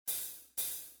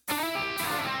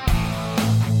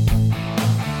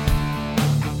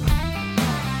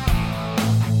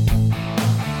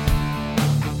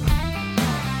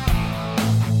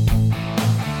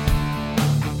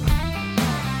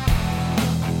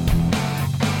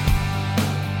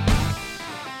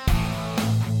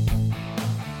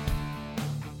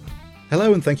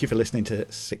Hello, and thank you for listening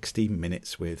to 60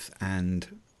 Minutes with,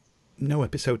 and no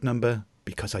episode number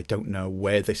because I don't know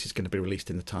where this is going to be released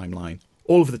in the timeline.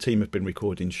 All of the team have been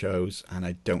recording shows, and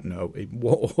I don't know in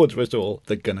what order at all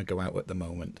they're going to go out at the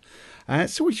moment.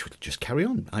 So we should just carry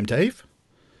on. I'm Dave.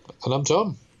 And I'm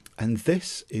Tom. And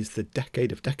this is the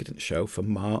Decade of Decadence show for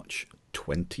March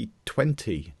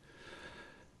 2020.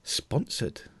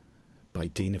 Sponsored by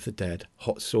Dean of the Dead.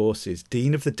 Hot Sauces.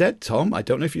 Dean of the Dead, Tom, I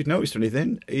don't know if you've noticed or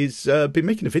anything, is been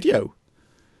making a video.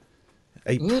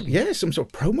 Some sort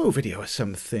of promo video or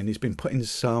something. He's been putting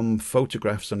some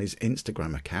photographs on his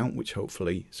Instagram account, which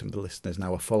hopefully some of the listeners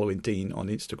now are following Dean on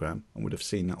Instagram and would have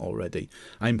seen that already.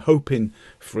 I'm hoping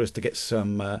for us to get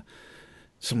some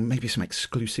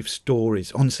exclusive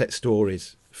stories, on-set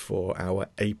stories for our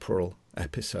April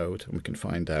episode, and we can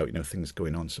find out, things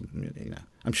going on.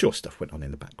 I'm sure stuff went on in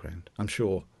the background. I'm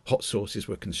sure hot sauces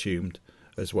were consumed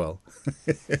as well.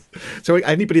 So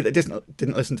anybody that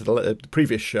didn't listen to the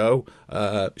previous show,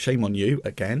 shame on you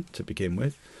again to begin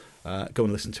with. Go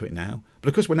and listen to it now. But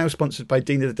of course, we're now sponsored by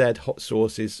Dean of the Dead. Hot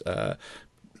Sauces.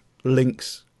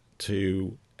 Links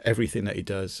to everything that he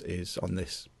does is on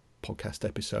this podcast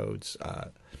episode's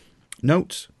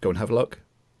notes. Go and have a look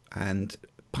and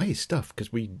buy his stuff,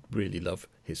 because we really love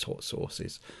his hot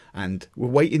sauces. And we're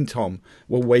waiting, Tom,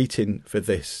 for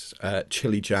this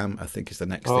chili jam, I think, is the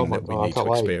next thing that we need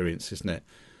to experience, isn't it?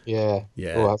 Yeah.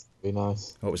 Oh, that's be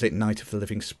nice. What was it? Night of the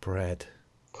Living Spread.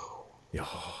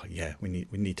 Oh, yeah, we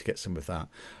need to get some of that.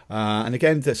 And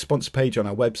again, the sponsor page on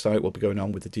our website will be going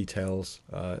on with the details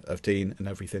of Dean and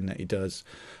everything that he does.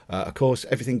 Of course,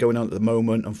 everything going on at the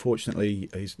moment, unfortunately,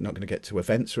 he's not going to get to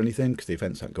events or anything because the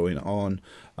events aren't going on.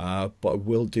 But I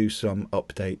will do some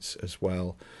updates as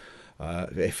well.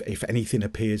 If anything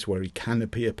appears where he can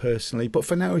appear personally. But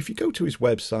for now, if you go to his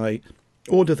website,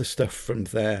 order the stuff from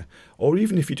there, or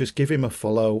even if you just give him a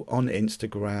follow on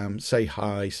Instagram, say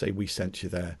hi, say we sent you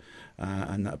there,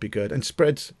 and that'd be good. And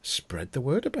spread the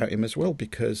word about him as well,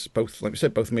 because both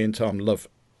me and Tom love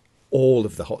all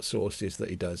of the hot sauces that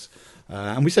he does.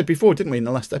 And we said before, didn't we, in the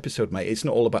last episode, mate, it's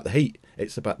not all about the heat,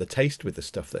 it's about the taste with the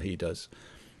stuff that he does.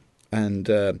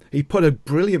 And he put a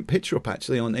brilliant picture up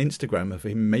actually on Instagram of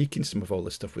him making some of all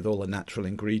the stuff with all the natural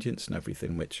ingredients and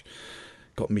everything, which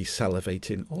got me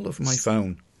salivating all over my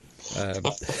phone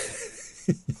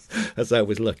as I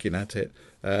was looking at it.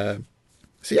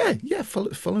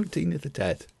 Follow Dean of the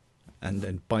Dead and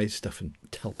then buy his stuff and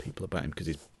tell people about him, because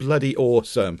he's bloody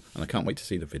awesome, and I can't wait to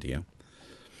see the video.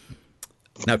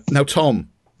 Now, Tom,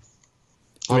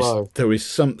 there is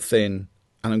something,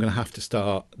 and I'm going to have to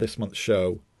start this month's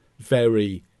show,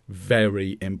 very,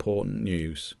 very important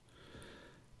news,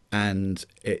 and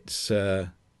it's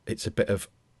a bit of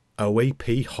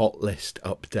OAP hot list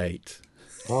update.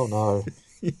 Oh no.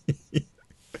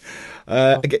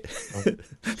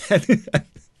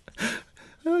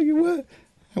 You were.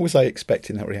 How was I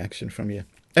expecting that reaction from you?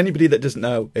 Anybody that doesn't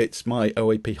know, it's my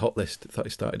OAP hot list that I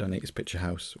started on Eats Picture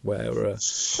House, where I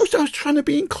was trying to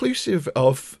be inclusive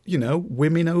of,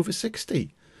 women over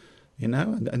 60,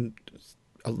 and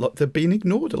a lot, they're being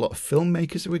ignored. A lot of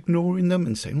filmmakers are ignoring them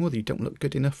and saying, well, you don't look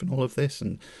good enough and all of this.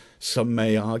 And some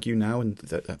may argue now, and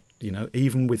that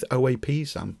even with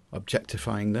OAPs, I'm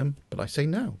objectifying them. But I say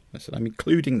no. I said I'm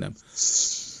including them.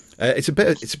 It's a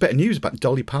bit of news about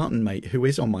Dolly Parton, mate, who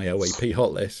is on my OAP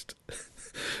hot list.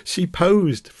 She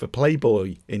posed for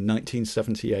Playboy in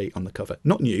 1978 on the cover.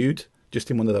 Not nude, just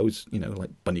in one of those,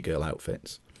 like bunny girl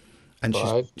outfits. And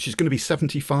she's going to be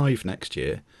 75 next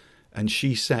year. And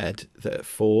she said that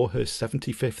for her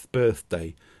 75th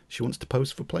birthday, she wants to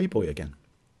pose for Playboy again.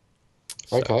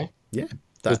 So, okay. Yeah.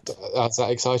 Has that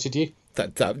excited you?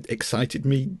 That excited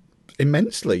me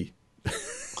immensely.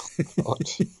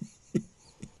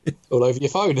 All over your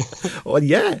phone? Well,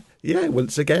 yeah.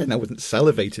 Once again, I wasn't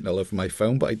salivating all over my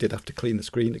phone, but I did have to clean the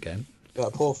screen again.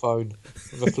 That poor phone,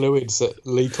 the fluids that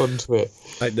leak onto it.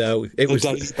 I know. It was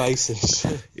on a daily basis.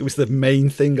 It was the main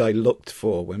thing I looked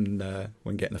for when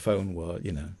getting the phone. Was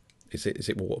is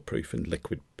it waterproof and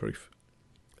liquid proof,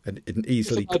 and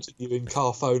easily. Imagine you in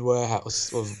Car Phone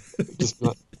Warehouse, just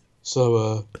like,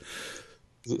 so.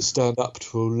 Does it stand up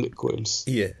to all liquids?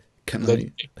 Yeah. Can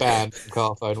then I ban from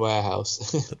Car Phone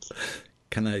Warehouse?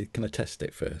 Can I test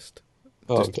it first?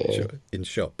 Oh, just okay. In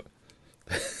shop.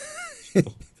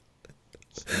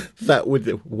 That would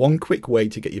one quick way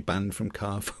to get you banned from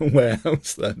Car Phone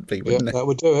Warehouse. That'd be, wouldn't it? That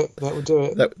would do it.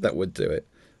 That would do it.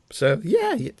 So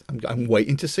yeah, I'm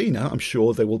waiting to see now. I'm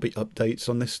sure there will be updates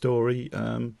on this story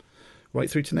right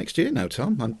through to next year now,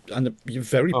 Tom. And you're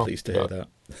very pleased to hear that.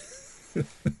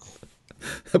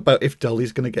 About if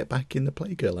Dolly's going to get back in the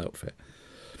Playgirl outfit.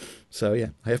 So yeah,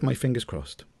 I have my fingers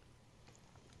crossed.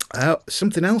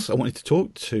 Something else I wanted to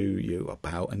talk to you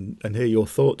about and hear your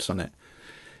thoughts on it.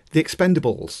 The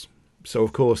Expendables. So,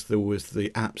 of course, there was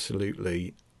the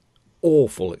absolutely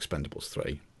awful Expendables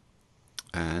 3.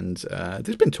 And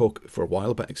there's been talk for a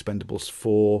while about Expendables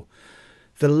 4.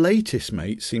 The latest,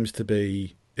 mate, seems to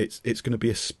be it's going to be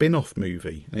a spin-off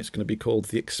movie, and it's going to be called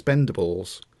The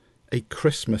Expendables: A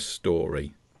Christmas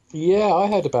Story. Yeah, I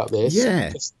heard about this.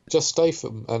 Yeah, Just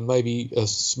Statham and maybe a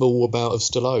small amount of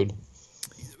Stallone.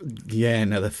 yeah.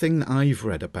 Now the thing that I've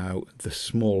read about the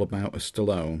small amount of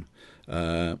Stallone.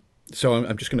 So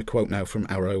I'm just going to quote now from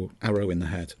Arrow in the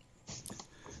Head.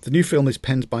 The new film is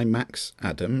penned by Max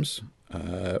Adams,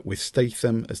 with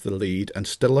Statham as the lead and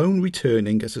Stallone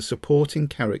returning as a supporting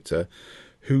character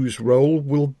whose role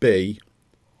will be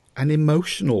an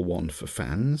emotional one for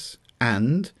fans,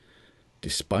 and,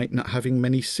 despite not having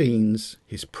many scenes,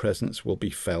 his presence will be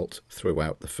felt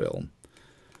throughout the film.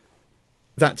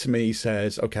 That to me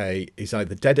says, okay, he's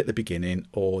either dead at the beginning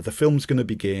or the film's going to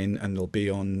begin and they'll be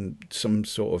on some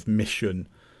sort of mission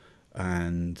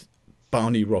and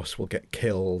Barney Ross will get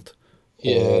killed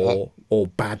Yeah, or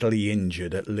badly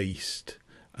injured at least,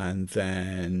 and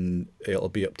then it'll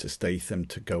be up to Statham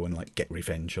to go and like get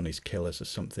revenge on his killers or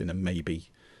something, and maybe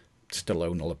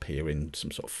Stallone will appear in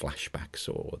some sort of flashbacks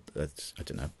or I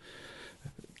don't know,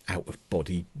 out of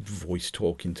body voice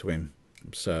talking to him.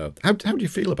 So how do you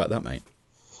feel about that, mate?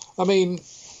 I mean,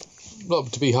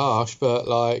 not to be harsh, but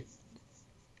like,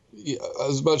 yeah,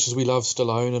 as much as we love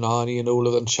Stallone and Arnie and all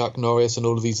of them, Chuck Norris and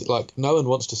all of these, like, no one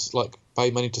wants to like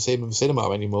pay money to see him in the cinema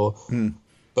anymore.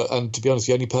 But and to be honest,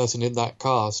 the only person in that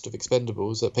cast of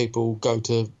Expendables that people go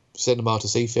to cinema to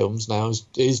see films now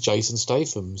is Jason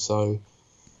Statham. So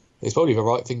it's probably the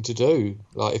right thing to do.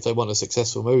 Like, if they want a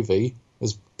successful movie,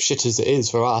 as shit as it is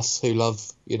for us who love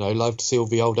to see all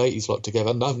the old 80s lot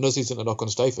together. No, this isn't a knock on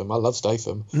Statham. I love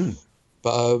Statham.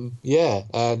 But yeah,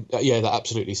 and yeah, that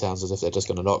absolutely sounds as if they're just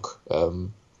going to knock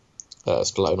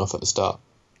Stallone off at the start.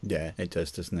 Yeah, it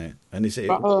does, doesn't it? And is it?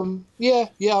 But yeah,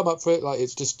 I'm up for it. Like,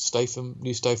 it's just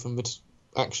new Statham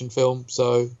action film.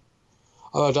 So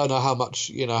I don't know how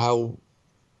much how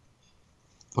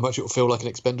much it will feel like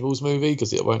an Expendables movie,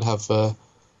 because it won't have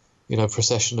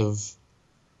procession of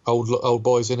old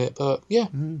boys in it. But yeah,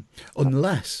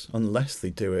 Unless they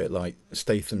do it like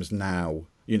Statham's now,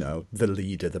 the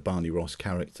leader, the Barney Ross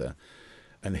character,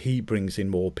 and he brings in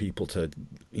more people to,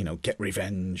 get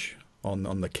revenge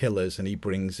on the killers, and he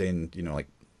brings in, like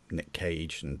Nick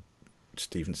Cage and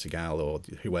Steven Seagal or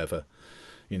whoever,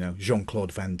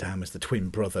 Jean-Claude Van Damme as the twin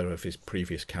brother of his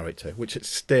previous character, which it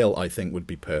still, I think, would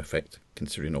be perfect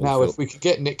considering all. Now, if we could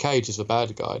get Nick Cage as the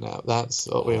bad guy, now that's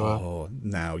what we were. Oh,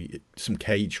 now some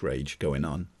Cage rage going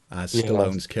on as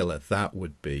Stallone's killer. That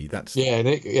would be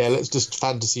Nick. Yeah, let's just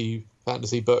fantasy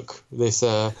book this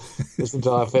this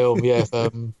entire film. Yeah,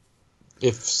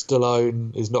 if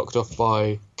Stallone is knocked off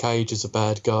by Cage as a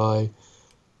bad guy,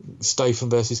 Statham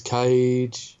versus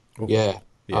Cage. Oh, yeah.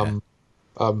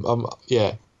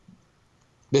 Yeah.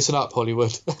 Listen up,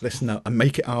 Hollywood. Listen up, and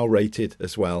make it R-rated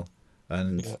as well.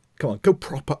 And come on, go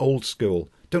proper old school.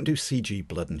 Don't do CG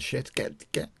blood and shit.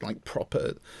 Get like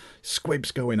proper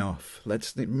squibs going off.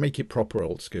 Let's make it proper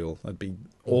old school. I'd be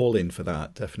all in for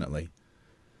that, definitely.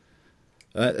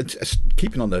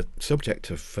 Keeping on the subject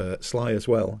of Sly as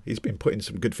well, he's been putting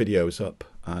some good videos up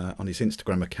on his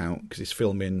Instagram account because he's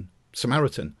filming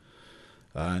Samaritan,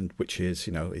 and which is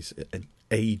is an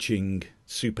aging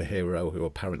superhero who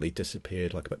apparently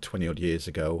disappeared like about 20 odd years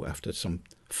ago after some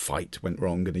fight went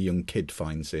wrong and a young kid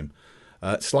finds him.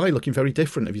 Sly looking very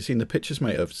different. Have you seen the pictures,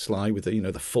 mate, of Sly with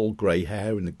the full grey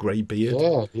hair and the grey beard?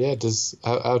 Yeah.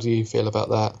 How do you feel about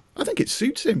that? I think it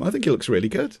suits him. I think he looks really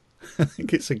good. I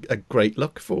think it's a great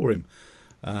look for him,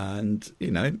 and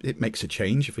it makes a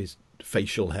change of his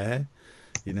facial hair.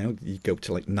 You go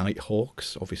to like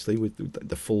Nighthawks, obviously with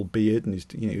the full beard, and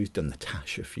he's done the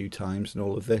tash a few times and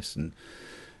all of this, and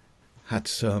had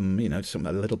some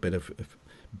a little bit of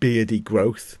beardy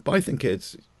growth. But I think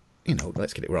it's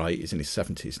let's get it right. He's in his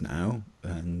 70s now,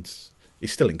 and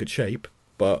he's still in good shape.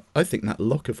 But I think that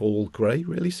look of all grey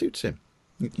really suits him.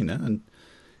 And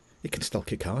he can still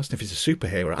kick ass. And if he's a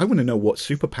superhero, I want to know what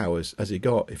superpowers has he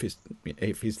got. If he's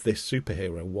this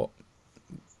superhero,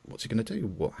 what's he going to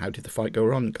do? How did the fight go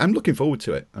wrong? I'm looking forward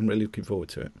to it. I'm really looking forward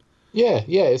to it. Yeah,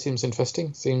 it seems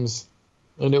interesting. Seems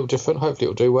a little different. Hopefully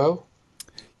it'll do well.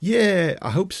 Yeah, I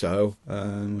hope so.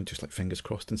 Just like fingers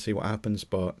crossed and see what happens.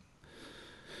 But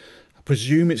I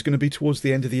presume it's going to be towards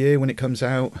the end of the year when it comes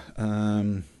out.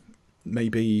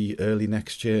 Maybe early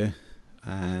next year.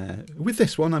 With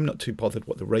this one, I'm not too bothered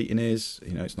what the rating is.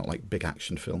 It's not like big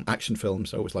action film. Action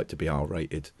films I always like to be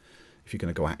R-rated. if you're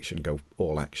going to go action, go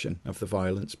all action of the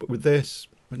violence. But with this,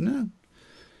 no,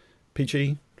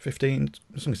 PG 15,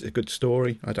 as long as it's a good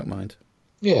story, I don't mind.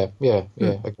 Yeah,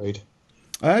 agreed.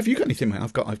 Have you got anything, mate?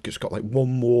 I've just got like one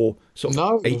more sort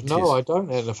of 80s. No, I don't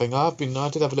have anything. I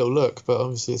did have a little look, but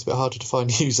obviously it's a bit harder to find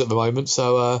news at the moment.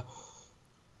 So,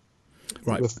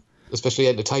 right, especially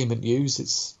entertainment news,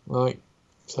 it's like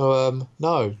so.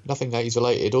 No, nothing 80s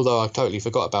related. Although I totally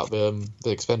forgot about the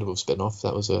Expendables spin-off.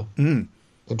 That was a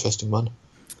interesting one.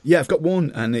 Yeah, I've got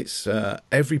one, and it's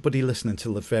everybody listen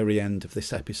until the very end of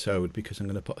this episode because I'm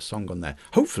going to put a song on there.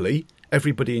 Hopefully,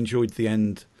 everybody enjoyed the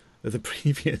end of the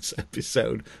previous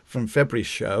episode from February's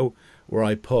show where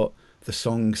I put the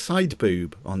song Side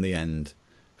Boob on the end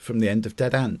from the end of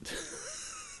Dead Ant.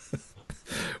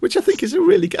 Which I think is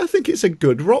I think it's a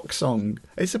good rock song.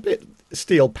 It's a bit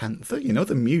Steel Panther, you know,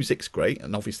 the music's great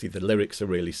and obviously the lyrics are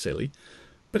really silly,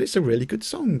 but it's a really good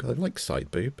song. I like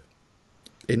Side Boob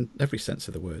in every sense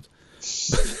of the word.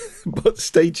 But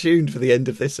stay tuned for the end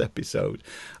of this episode.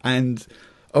 And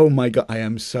oh my God, I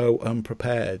am so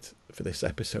unprepared for this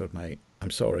episode, mate.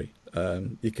 I'm sorry.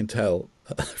 You can tell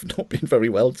I've not been very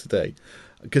well today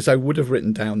because I would have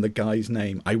written down the guy's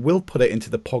name. I will put it into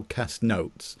the podcast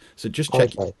notes. So just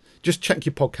check your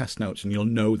podcast notes and you'll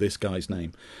know this guy's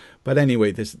name. But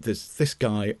anyway, there's this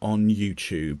guy on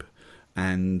YouTube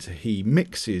and he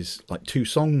mixes like two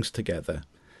songs together.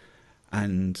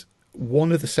 And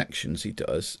one of the sections he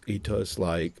does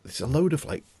like, there's a load of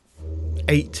like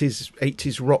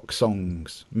 80s rock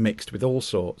songs mixed with all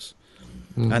sorts.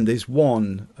 And there's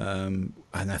one, and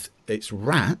it's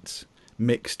Rat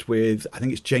mixed with, I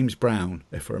think it's James Brown,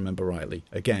 if I remember rightly.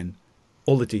 Again,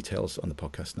 all the details on the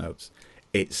podcast notes.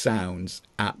 It sounds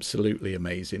absolutely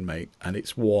amazing, mate. And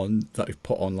it's one that I've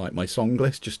put on like my song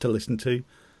list just to listen to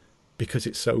because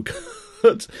it's so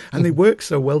good. And they work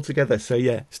so well together. So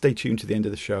yeah, stay tuned to the end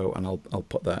of the show and I'll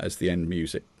put that as the end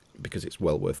music because it's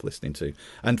well worth listening to.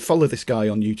 And follow this guy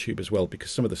on YouTube as well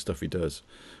because some of the stuff he does,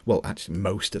 well, actually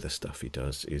most of the stuff he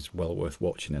does is well worth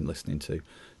watching and listening to.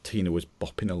 Tina was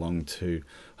bopping along to,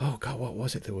 oh God, what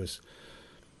was it?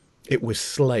 It was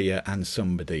Slayer and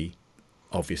somebody.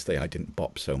 Obviously I didn't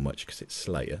bop so much because it's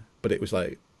Slayer, but it was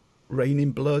like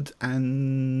Raining Blood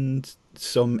and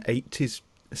some 80s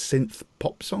synth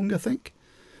pop song, I think.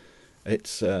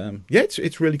 It's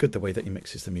it's really good the way that he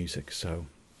mixes the music. So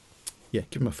yeah,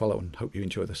 give him a follow and hope you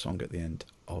enjoy the song at the end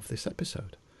of this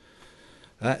episode.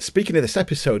 Speaking of this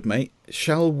episode, mate,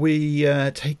 shall we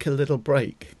take a little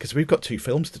break? Because we've got two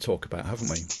films to talk about, haven't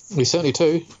we? We certainly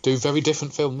do very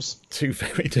different films. Two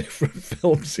very different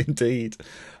films indeed.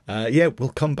 We'll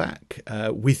come back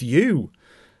with you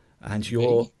and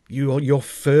your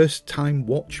first time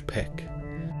watch pick.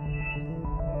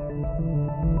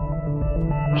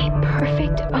 A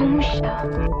perfect Om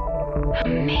show.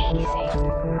 Amazing.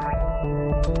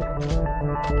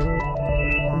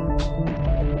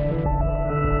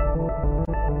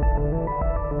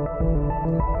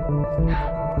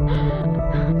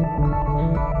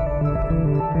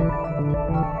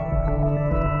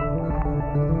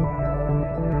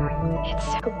 It's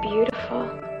so beautiful.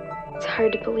 It's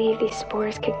hard to believe these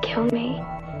spores could kill me.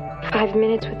 5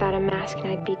 minutes without a mask and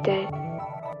I'd be dead.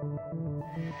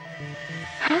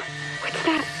 Huh? What's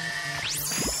that?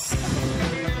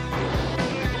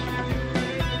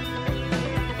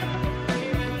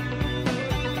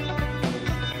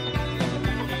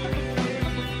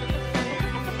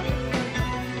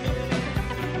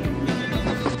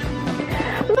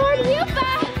 Lord Yupa!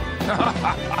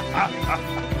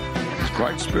 He's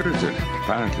quite spirited.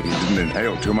 Apparently, he didn't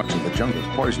inhale too much of the jungle's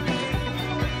poison.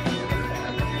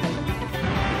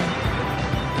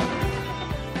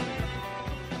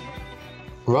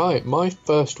 Right, my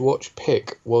first watch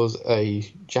pick was a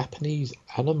Japanese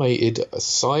animated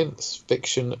science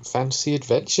fiction fantasy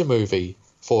adventure movie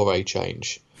for a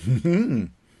change.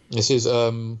 This is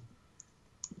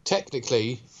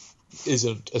technically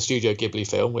isn't a Studio Ghibli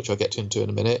film, which I'll get into in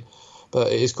a minute,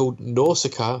 but it is called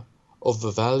Nausicaa of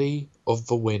the Valley of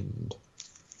the Wind.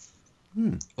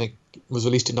 It was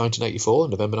released in November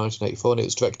 1984, and it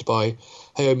was directed by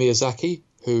Hayao Miyazaki,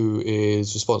 who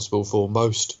is responsible for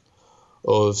most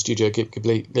of Studio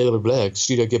Ghibli's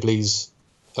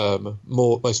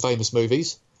most famous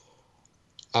movies.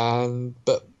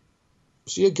 But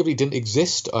Studio Ghibli didn't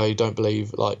exist, I don't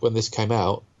believe, like when this came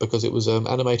out, because it was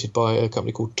animated by a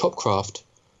company called Topcraft.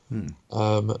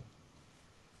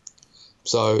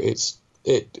 So it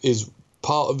is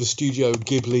part of the Studio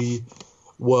Ghibli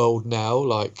world now.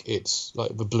 Like it's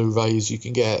like the Blu-rays you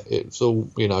can get. It's all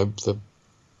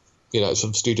it's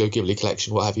from Studio Ghibli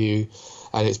collection, what have you.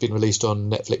 And it's been released on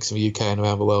Netflix in the UK and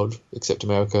around the world, except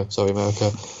America. Sorry,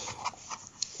 America.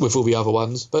 with all the other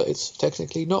ones, but it's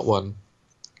technically not one.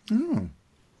 Oh.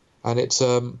 And it's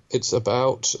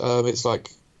about it's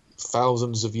like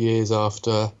thousands of years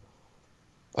after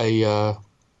an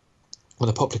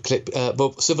apocalyptic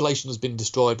civilization has been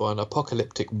destroyed by an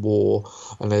apocalyptic war,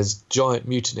 and there's giant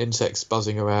mutant insects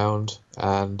buzzing around,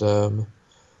 and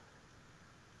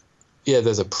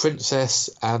there's a princess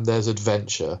and there's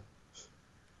adventure.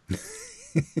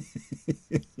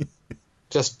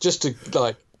 just to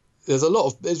like,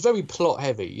 it's very plot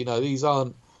heavy. These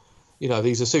aren't,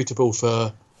 these are suitable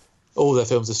for all their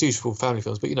films, are suitable for family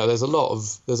films, but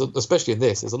especially in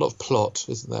this, there's a lot of plot,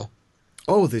 isn't there?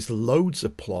 Oh, there's loads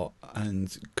of plot,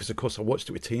 and because of course I watched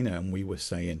it with Tina, and we were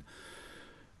saying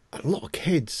a lot of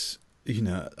kids.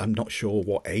 I'm not sure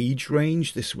what age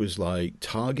range this was like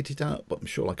targeted at, but I'm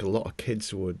sure like a lot of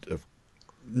kids would have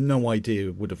no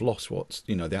idea, would have lost what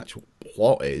the actual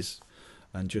plot is,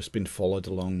 and just been followed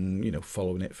along,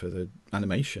 following it for the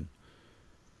animation.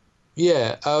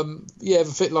 Yeah,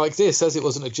 but like this, as it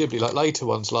wasn't a Ghibli, like later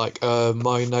ones, like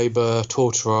My Neighbor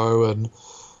Totoro, and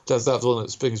that's the one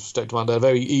that springs straight to mind. They're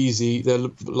very easy. They're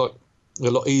like a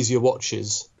lot easier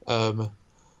watches.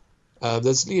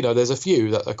 There's a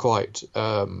few that are quite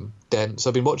dense.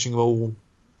 I've been watching them all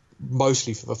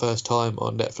mostly for the first time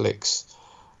on Netflix,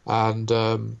 and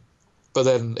but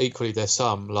then equally there's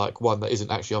some, like one that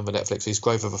isn't actually on the Netflix. Is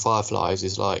Grave of the Fireflies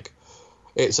is like,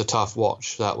 it's a tough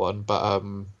watch, that one, but I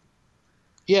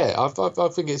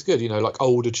think it's good. Like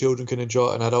older children can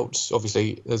enjoy it, and adults.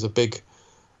 Obviously, there's a big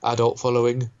adult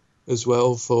following as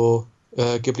well for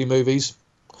Ghibli movies.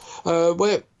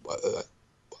 What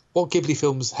Ghibli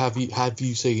films have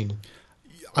you seen?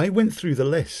 I went through the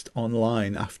list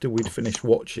online after we'd finished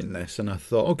watching this, and I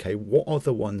thought, okay, what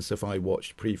other ones have I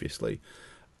watched previously?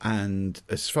 And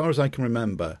as far as I can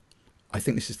remember, I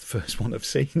think this is the first one I've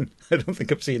seen. I don't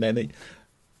think I've seen any,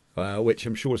 which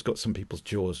I'm sure has got some people's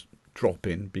jaws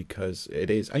dropping, because it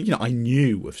is. I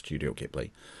knew of Studio Ghibli,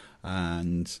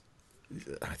 and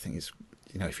I think it's,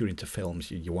 if you're into films,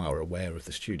 you are aware of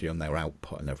the studio and their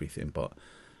output and everything, but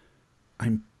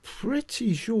I'm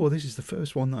pretty sure this is the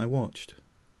first one that I watched.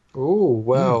 Oh,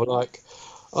 wow. Like,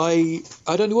 I'd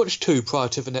only watched two prior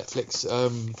to the Netflix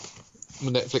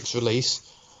release,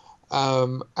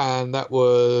 and that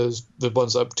was two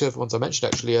of the ones I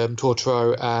mentioned, actually,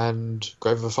 Totoro and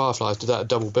Grave of the Fireflies. Did that a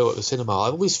double bill at the cinema. I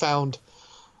always found,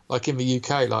 like in the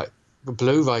UK, like the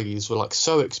Blu-rays were like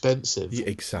so expensive. Yeah,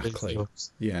 exactly.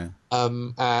 Yeah.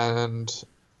 And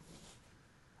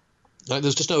like,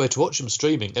 there's just nowhere to watch them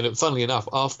streaming. And funnily enough,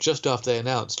 just after they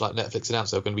announced, like Netflix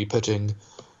announced they were going to be putting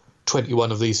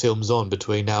 21 of these films on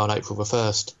between now and April the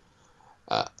 1st,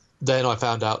 then I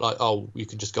found out, like, oh, you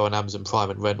can just go on Amazon Prime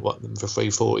and rent them for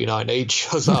 $3.49 each.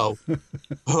 I was like, oh,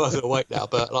 I was going to wait now,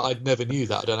 but like, I never knew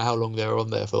that. I don't know how long they were on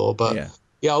there for, but yeah,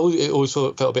 it always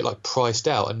felt a bit like priced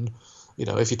out. And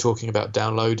if you're talking about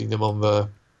downloading them on the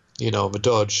on the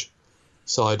Dodge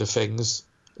side of things,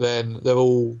 then they're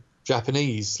all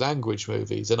Japanese language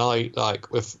movies, and I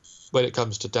like when it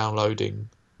comes to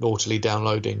naughtily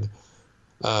downloading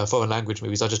foreign language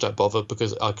movies, I just don't bother,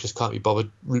 because I just can't be bothered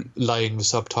laying the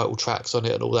subtitle tracks on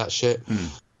it and all that shit.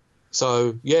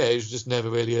 So yeah, it was just never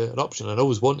really an option, and I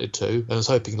always wanted to, and I was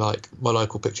hoping like my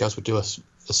local picture house would do a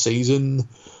season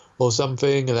or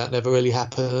something, and that never really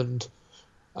happened.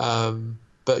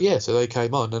 But yeah, so they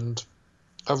came on, and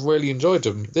I've really enjoyed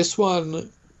them. This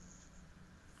one,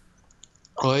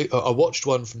 I watched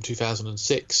one from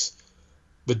 2006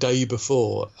 the day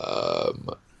before.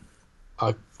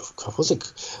 Was it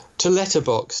to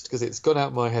Letterboxd, because it's gone out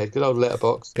of my head. Good old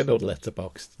Letterboxd. Good old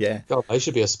Letterboxd. Yeah. God, they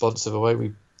should be a sponsor the way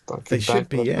we. They should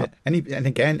be, yeah. And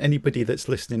again, anybody that's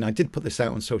listening, I did put this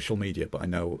out on social media, but I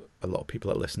know a lot of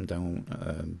people that listen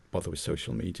don't bother with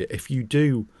social media. If you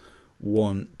do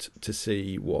want to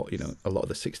see what a lot of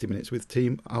the 60 Minutes with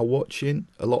team are watching,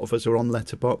 a lot of us are on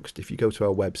Letterboxd. If you go to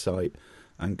our website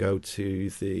and go to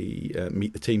the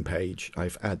Meet the Team page,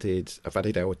 I've added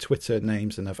our Twitter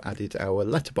names, and I've added our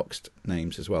Letterboxd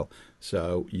names as well,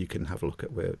 so you can have a look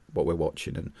at what we're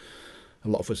watching. And a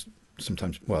lot of us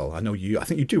sometimes, well, I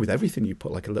think you do with everything. You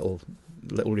put like a little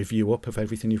review up of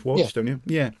everything you've watched, don't you?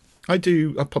 Yeah, I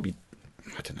do. I'll probably,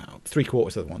 I don't know,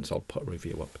 3/4 of the ones I'll put a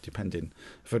review up, depending.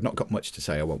 If I've not got much to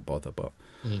say, I won't bother, but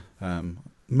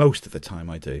most of the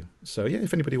time I do. So yeah,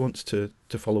 if anybody wants to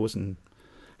follow us and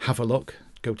have a look,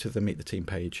 go to the Meet the Team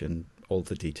page, and all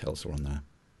the details are on there.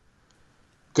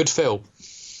 Good film.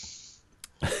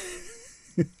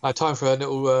 I had time for a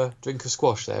little drink of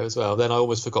squash there as well. Then I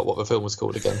almost forgot what the film was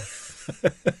called again.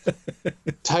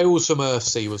 Tales from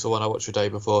Earthsea was the one I watched the day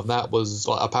before, and that was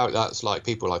like, apparently that's like,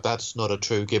 people are like, that's not a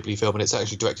true Ghibli film, and it's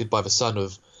actually directed by the son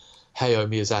of Hayao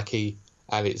Miyazaki,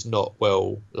 and it's not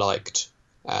well liked.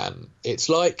 And it's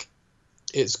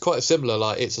quite similar.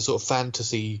 Like, it's a sort of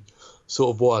fantasy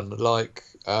sort of one, like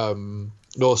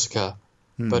Nausicaa,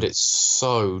 but it's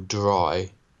so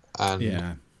dry,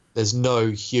 and there's no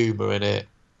humour in it,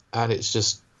 and it's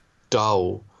just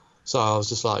dull. So I was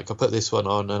just like, I put this one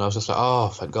on, and I was just like, oh,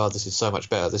 thank God, this is so much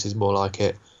better. This is more like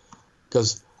it.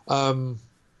 Because I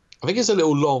think it's a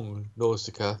little long,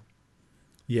 Nausicaa.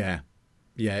 Yeah.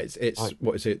 Yeah, it's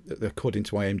what is it? According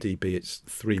to IMDb, it's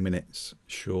 3 minutes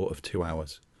short of 2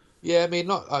 hours. Yeah, I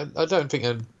mean, I don't think,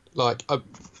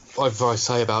 whatever I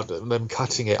say about them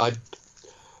cutting it, I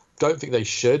don't think they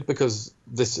should, because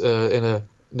this, in a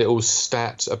little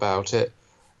stat about it,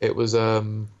 it was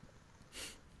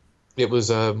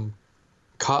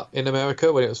cut in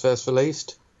America when it was first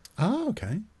released. Oh,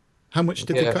 okay. How much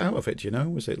did they cut out of it, do you know?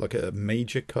 Was it like a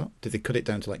major cut? Did they cut it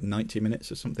down to like 90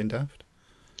 minutes or something daft?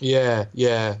 Yeah,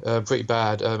 pretty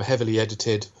bad. Heavily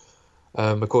edited,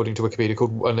 according to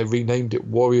Wikipedia, and they renamed it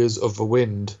Warriors of the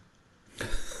Wind.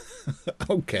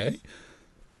 Okay.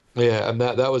 Yeah, and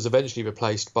that was eventually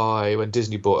replaced by, when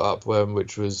Disney bought up,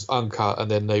 which was uncut,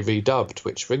 and then they redubbed,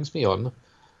 which brings me on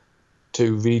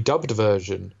to redubbed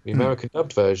version, the American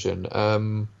dubbed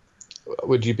version.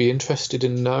 Would you be interested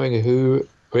in knowing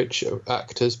which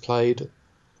actors played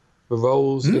the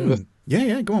roles in the...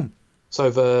 Yeah, go on. So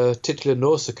the titular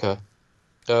Nausicaa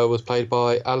was played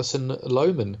by Alison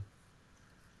Lohman,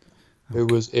 who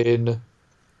was in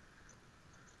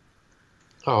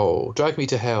Drag Me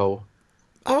to Hell.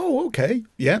 Oh, okay.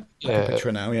 Yeah. I can picture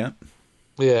her now, yeah.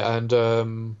 Yeah,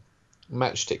 and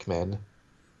Matchstick Men.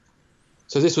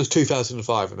 So this was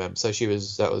 2005, remember? So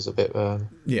that was a bit...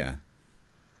 yeah.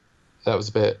 That was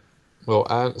a bit... Well,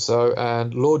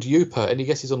 and Lord Youper. Any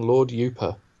guesses on Lord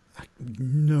Youper?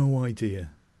 No idea.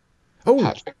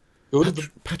 Oh,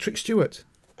 Patrick Stewart.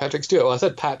 Patrick Stewart. Well, I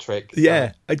said Patrick.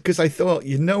 Yeah, because I thought,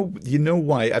 you know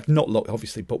why? I've not looked,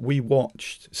 obviously, but we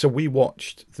watched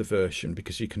the version,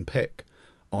 because you can pick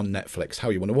on Netflix how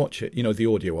you want to watch it. You know, the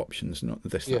audio options, not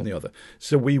this, that, and the other.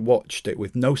 So we watched it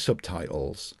with no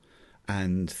subtitles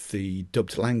and the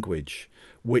dubbed language,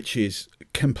 which is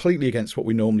completely against what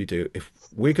we normally do. If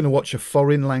we're going to watch a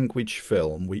foreign language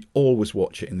film, we always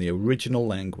watch it in the original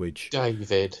language.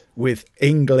 David. With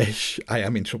English... I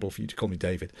am in trouble for you to call me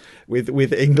David.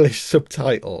 With English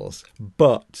subtitles.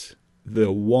 But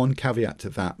the one caveat to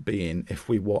that being, if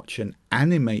we watch an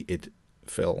animated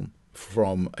film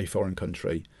from a foreign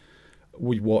country,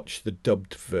 we watch the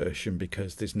dubbed version,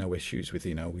 because there's no issues with,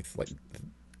 with like...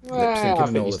 I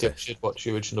think you still should watch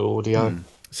the original audio.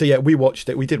 So yeah, we watched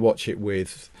it. We did watch it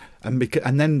with, and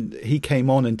then he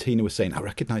came on, and Tina was saying, "I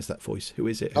recognise that voice. Who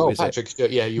is it? Who is Patrick it?" Stewart.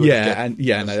 Yeah, you.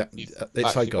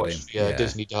 It's I got him. Yeah,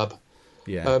 Disney dub.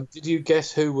 Yeah. Did you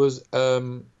guess who was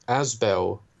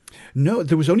Asbel? No,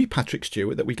 there was only Patrick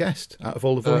Stewart that we guessed out of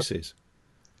all the voices.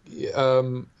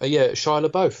 Shia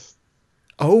LaBeouf.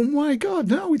 Oh my God!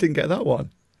 No, we didn't get that one.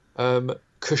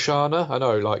 Kushana, I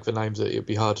know, like the names, that it'd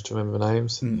be harder to remember the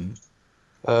names.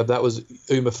 That was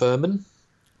Uma Thurman.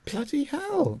 Bloody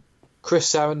hell! Chris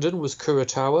Sarandon was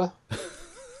Kurotawa.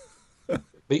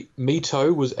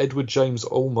 Mito was Edward James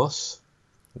Olmos.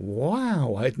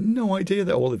 Wow, I had no idea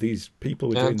that all of these people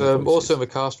were doing the voices. Also in the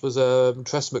cast was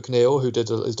Tress MacNeille, who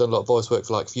has done a lot of voice work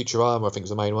for like Futurama, I think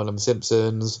is the main one, and The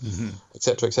Simpsons,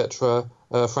 etc., etc.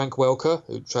 Frank Welker,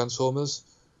 who Transformers.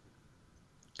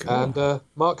 Cool. And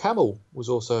Mark Hamill was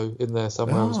also in there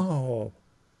somewhere. Oh,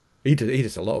 he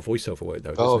does a lot of voiceover work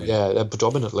though. Doesn't he? Yeah,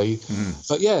 predominantly.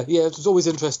 But yeah, it's always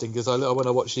interesting, because when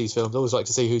I watch these films, I always like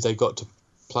to see who they got to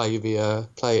play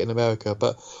it in America.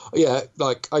 But yeah,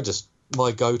 like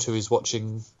my go-to is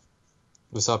watching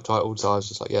the subtitles. So I was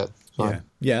just like, fine.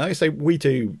 Yeah. Like I say, we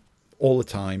do all the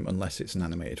time, unless it's an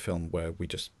animated film where we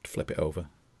just flip it over.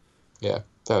 Yeah,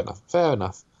 fair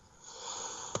enough.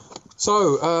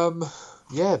 So.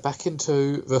 Back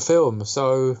into the film.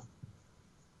 So,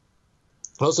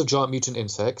 lots of giant mutant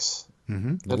insects.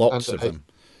 Lots of them.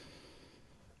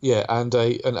 Yeah, and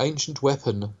an ancient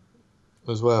weapon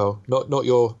as well. Not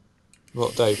Dave.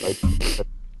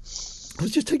 I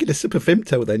was just taking a sip of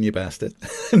Vimto then, you bastard.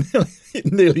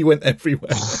 It nearly went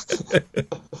everywhere.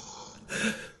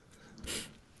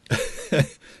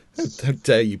 How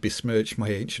dare you besmirch my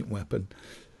ancient weapon.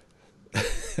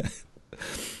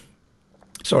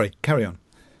 Sorry, carry on.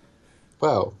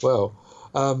 Well,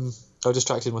 I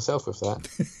distracted myself with that.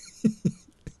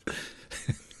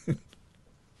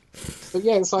 But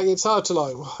yeah, it's hard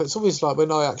to it's always like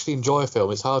when I actually enjoy a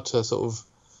film, it's hard to I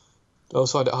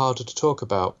always find it harder to talk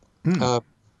about. So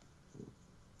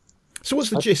what's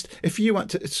the gist? If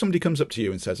somebody comes up to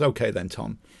you and says, "Okay, then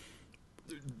Tom,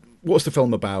 what's the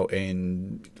film about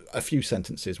in a few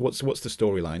sentences? What's the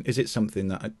storyline? Is it something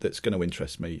that's going to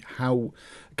interest me? How?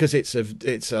 Because it's a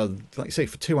like I say,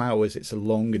 for 2 hours, it's a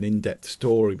long and in-depth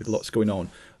story with lots going on.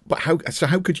 But how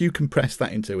could you compress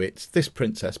that into it's this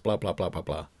princess, blah blah blah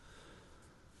blah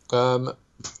blah?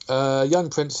 Young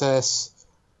princess.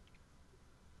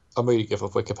 I'm reading it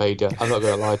off Wikipedia. I'm not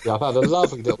going to lie to you. I've had a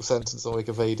lovely little sentence on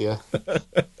Wikipedia.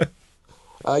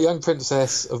 A young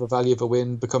princess of a Valley of a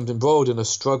Wind becomes embroiled in a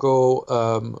struggle,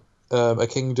 a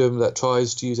kingdom that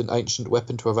tries to use an ancient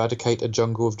weapon to eradicate a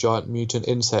jungle of giant mutant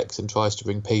insects and tries to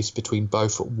bring peace between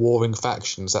both warring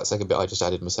factions. That second bit I just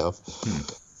added myself.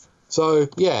 So,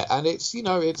 yeah, and it's, you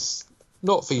know, it's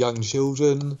not for young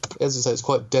children. As I say, it's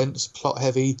quite dense,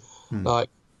 plot-heavy. I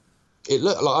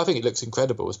think it looks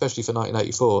incredible, especially for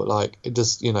 1984. Like, it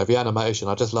just, you know, the animation,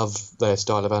 I just love their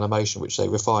style of animation, which they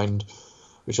refined,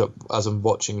 as I'm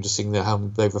watching, just seeing how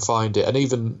they've refined it. And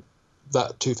even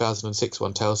that 2006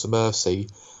 one, Tales of Mercy,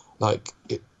 like,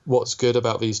 what's good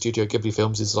about these Studio Ghibli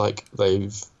films is, like,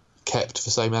 they've kept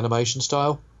the same animation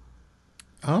style.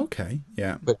 Oh, okay,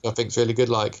 yeah. Which I think is really good.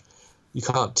 Like, you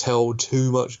can't tell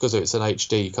too much, because it's an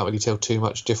HD, you can't really tell too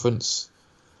much difference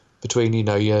between, you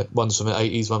know, one's from the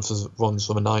 80s, one's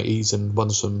from the 90s, and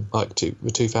one's from, like, the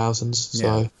 2000s.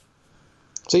 Yeah.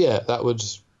 So yeah, that would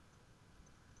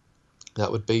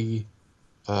be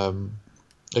a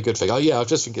good thing. I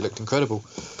just think it looked incredible.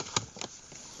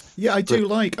 Yeah, I do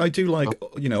like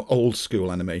you know, old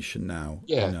school animation now.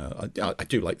 Yeah. You know, I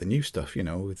do like the new stuff. You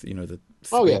know, with you know the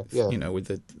you know,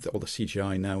 with all the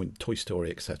CGI now and Toy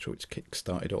Story, etc., which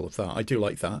kick-started all of that. I do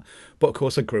like that, but of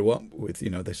course I grew up with,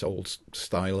 you know, this old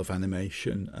style of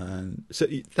animation, and so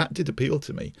that did appeal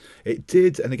to me. It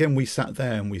did, and again we sat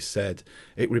there and we said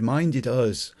it reminded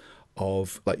us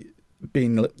of, like,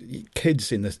 being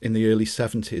kids in the early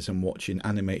 70s and watching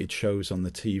animated shows on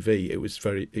the TV. It was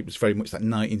very much that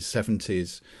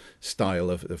 1970s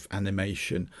style of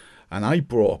animation. And I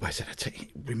brought up, I said, it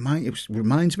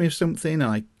reminds me of something,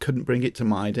 and I couldn't bring it to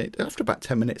mind. After about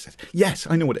 10 minutes, I said, yes,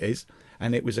 I know what it is.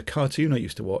 And it was a cartoon I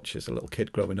used to watch as a little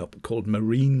kid growing up called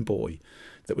Marine Boy,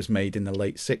 that was made in the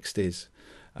late 60s.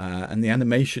 And the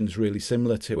animation's really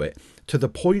similar to it, to the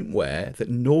point where that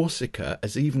Nausicaa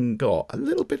has even got a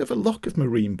little bit of a look of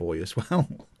Marine Boy as well.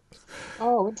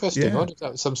 Oh, interesting. Yeah. I wonder if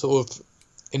that was some sort of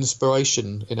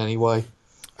inspiration in any way.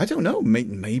 I don't know.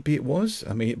 Maybe it was.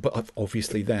 I mean, but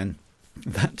obviously then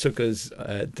that took us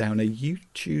down a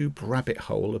YouTube rabbit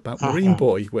hole about Marine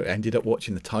Boy, where I ended up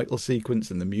watching the title sequence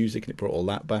and the music, and it brought all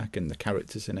that back and the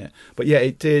characters in it. But yeah,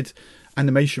 it did,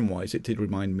 animation-wise, it did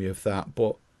remind me of that.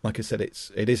 But like I said,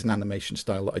 it is an animation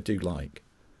style that I do like.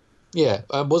 Yeah,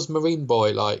 was Marine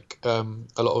Boy like a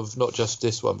lot of, not just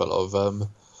this one, but a lot of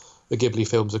the Ghibli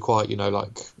films are quite, you know,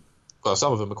 like, well,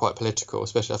 some of them are quite political,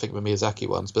 especially I think the Miyazaki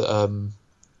ones, but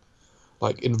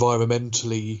like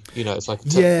environmentally, you know, it's like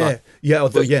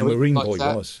Marine like Boy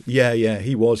that. was,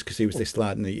 he was, because he was this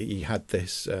lad, and he had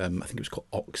this, I think it was called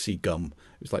Oxy gum.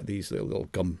 It was like these little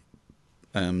gum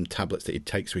tablets that he'd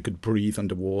take so he could breathe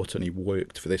underwater, and he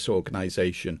worked for this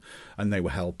organisation, and they were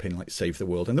helping, like, save the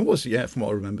world. And there was, from what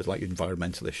I remember, like,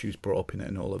 environmental issues brought up in it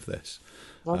and all of this.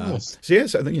 Oh, nice. So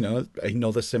yes, I think, you know,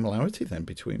 another similarity then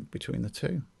between the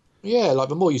two. Yeah, like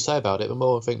the more you say about it, the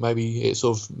more I think maybe it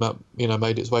sort of, you know,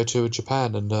 made its way to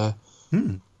Japan, and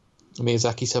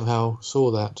Miyazaki somehow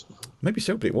saw that. Maybe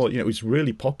so, but it was, you know, it was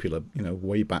really popular, you know,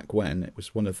 way back when. It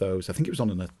was one of those, I think it was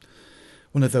on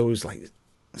one of those, like,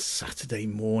 Saturday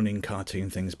morning cartoon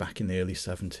things back in the early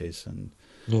 70s, and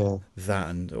that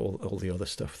and all the other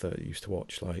stuff that I used to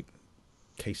watch, like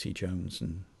Casey Jones,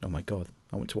 and oh my god,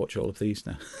 I want to watch all of these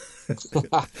now.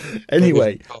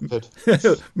 Anyway,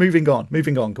 moving on,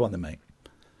 go on then, mate.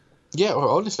 Yeah, well,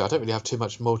 honestly, I don't really have too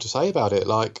much more to say about it.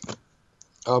 Like,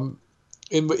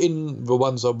 in the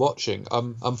ones I'm watching,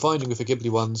 I'm finding with the Ghibli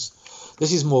ones,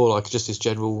 this is more like just this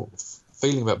general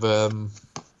feeling about the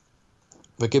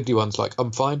Ghibli ones. Like,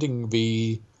 I'm finding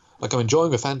I'm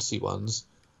enjoying the fantasy ones,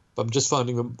 but I'm just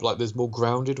finding them, like, there's more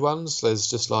grounded ones. There's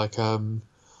just like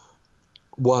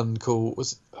one called,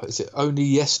 is it Only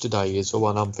Yesterday is the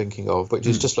one I'm thinking of, which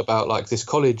is just about, like, this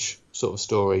college sort of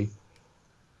story,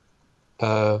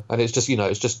 and it's just, you know,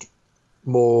 it's just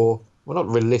more, well, not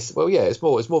realistic, well, yeah, it's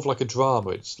more of like a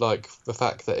drama. It's like the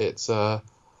fact that it's a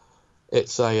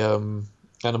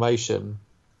animation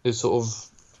is sort of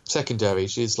secondary.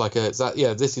 She's like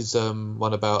this is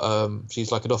one about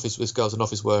she's like this girl's an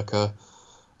office worker.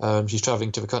 She's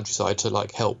traveling to the countryside to,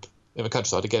 like, help in the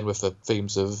countryside, again with the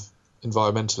themes of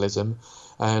environmentalism,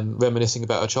 and reminiscing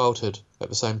about her childhood at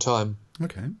the same time.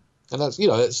 Okay. And that's, you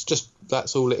know,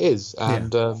 that's all it is.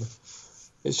 And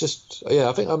it's just, yeah,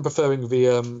 I think I'm preferring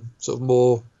the sort of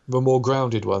more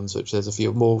grounded ones, which there's a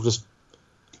few more just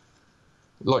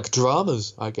like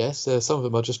dramas, I guess. Some of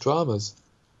them are just dramas.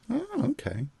 Oh,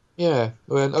 okay. Yeah,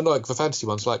 and like the fantasy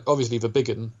ones, like obviously the big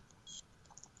one,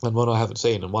 and one I haven't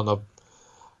seen, and one I've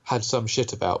had some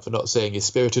shit about for not seeing is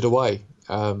Spirited Away.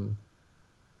 I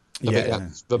think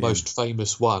that's the most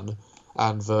famous one,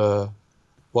 and the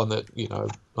one that, you know,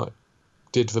 like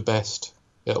did the best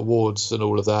at awards and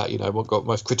all of that. You know, what got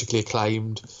most critically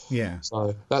acclaimed. Yeah.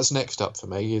 So that's next up for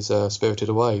me is Spirited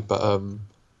Away. But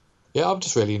yeah, I'm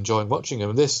just really enjoying watching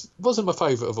them. This wasn't my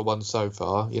favourite of the ones so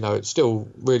far. You know, it's still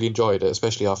really enjoyed it,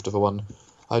 especially after the one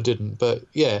I didn't. But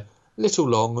yeah, little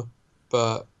long,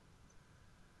 but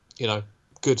you know,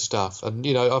 good stuff. And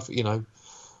you know,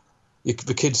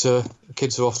 the kids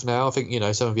are off now. I think, you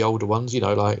know, some of the older ones, you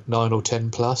know, like 9 or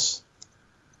 10 plus,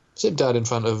 sit down in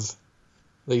front of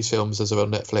these films as they're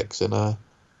on Netflix, and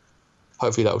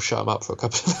hopefully that'll shut them up for a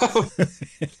couple of hours.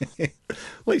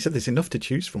 Well, you said there's enough to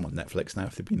choose from on Netflix now.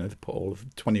 If they, you know, they put all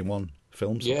of 21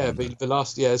 films. Yeah, the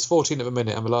last, there's 14 at the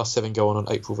minute, and the last 7 go on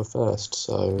April the 1st.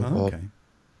 So okay.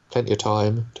 Plenty of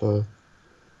time to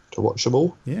watch them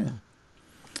all. Yeah.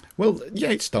 Well, yeah,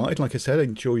 it started, like I said, I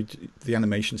enjoyed the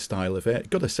animation style of it.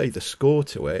 Got to say, the score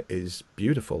to it is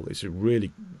beautiful. It's a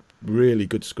really, really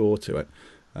good score to it.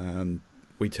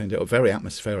 We turned it out very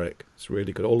atmospheric. It's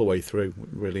really good all the way through.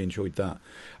 Really enjoyed that.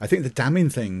 I think the damning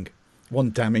thing,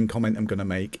 one damning comment I'm going to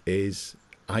make is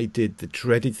I did the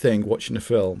dreaded thing watching the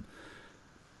film.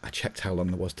 I checked how long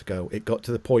there was to go. It got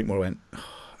to the point where I went, oh,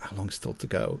 how long's still to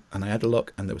go? And I had a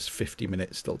look, and there was 50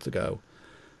 minutes still to go.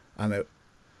 And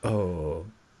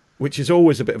which is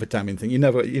always a bit of a damning thing. You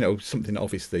never, you know, something that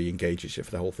obviously engages you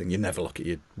for the whole thing. You never look at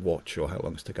your watch or how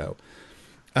long's to go.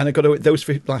 And I got to, those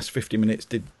last 50 minutes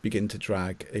did begin to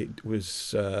drag. It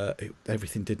was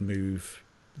everything did move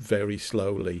very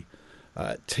slowly.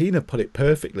 Tina put it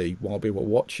perfectly while we were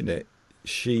watching it.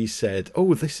 She said,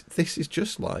 "Oh, this is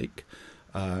just like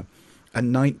a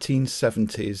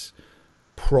 1970s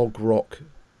prog rock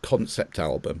concept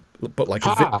album, but like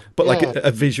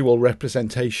a visual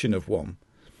representation of one."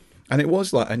 And it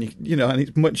was like, and you know, and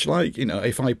it's much like, you know,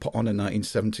 if I put on a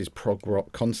 1970s prog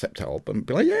rock concept album,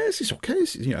 be like, yeah, this is okay,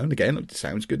 this is, you know, and again, it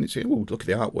sounds good, and it's, oh, look at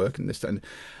the artwork and this, and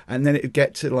then it'd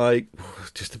get to like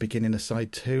just the beginning of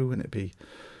side 2, and it'd be,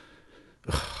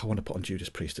 oh, I want to put on Judas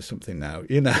Priest or something now,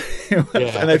 you know. Yeah,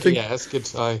 and I think, yeah, that's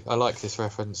good. I like this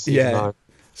reference. Yeah.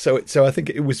 So I think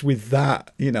it was with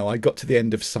that, you know, I got to the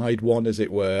end of side 1, as it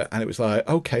were, and it was like,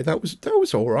 okay, that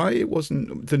was all right. It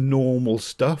wasn't the normal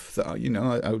stuff that, you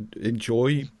know, I would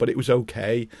enjoy, but it was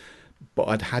okay. But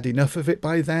I'd had enough of it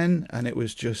by then, and it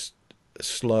was just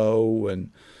slow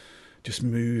and just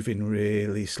moving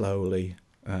really slowly.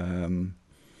 And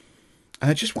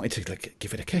I just wanted to like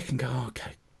give it a kick and go,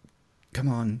 okay, come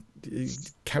on,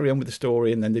 carry on with the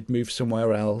story, and then they'd move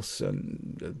somewhere else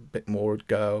and a bit more would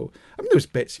go. I mean, there was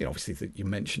bits, you know, obviously that you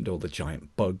mentioned all the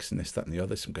giant bugs and this, that and the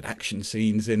other, some good action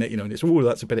scenes in it, you know, and it's, oh,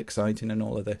 that's a bit exciting and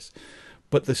all of this.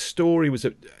 But the story was,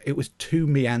 it was too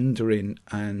meandering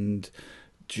and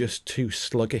just too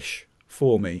sluggish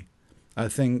for me. I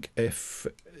think if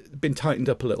it'd been tightened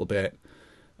up a little bit,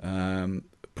 I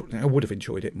would have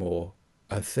enjoyed it more.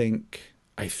 I think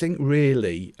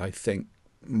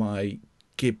my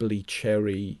Ghibli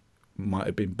cherry might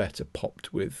have been better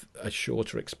popped with a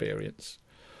shorter experience.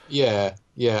 Yeah,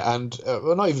 and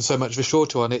well, not even so much the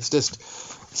shorter one. It's just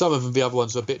some of them, the other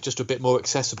ones, are a bit more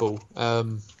accessible.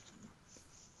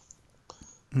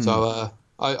 So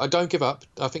I don't give up.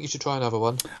 I think you should try another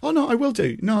one. Oh no, I will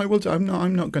do. No, I will do.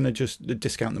 I'm not going to just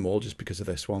discount them all just because of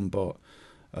this one. But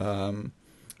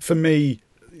for me,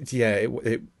 yeah,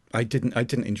 I didn't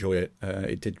enjoy it.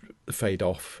 It did fade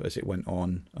off as it went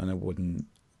on, and I wouldn't.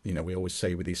 You know, we always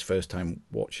say with these first time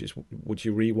watches, would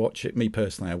you rewatch it? Me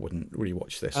personally, I wouldn't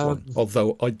rewatch this one.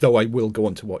 Although I will go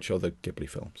on to watch other Ghibli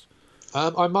films.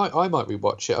 I might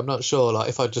rewatch it. I'm not sure. Like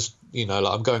if I just, you know,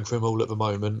 like I'm going through them all at the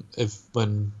moment.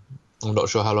 When I'm not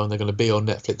sure how long they're going to be on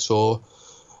Netflix for.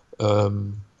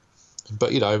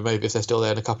 But you know, maybe if they're still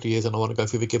there in a couple of years and I want to go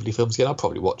through the Ghibli films again, I'll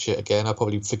probably watch it again. I'll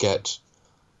probably forget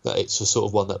that it's a sort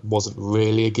of one that wasn't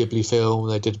really a Ghibli film.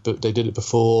 They did it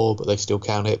before, but they still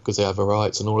count it because they have the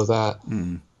rights and all of that.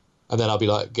 And then I'll be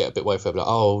like, get a bit away from it, like,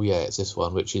 oh yeah, it's this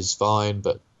one, which is fine,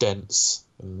 but dense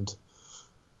and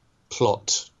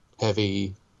plot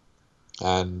heavy,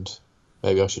 and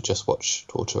maybe I should just watch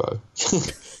Totoro.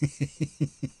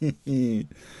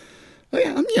 Well,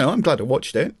 yeah, you know, I'm glad I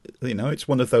watched it. You know, it's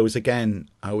one of those, again,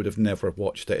 I would have never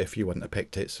watched it if you wouldn't have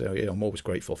picked it. So, you know, I'm always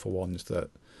grateful for ones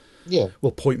that Yeah.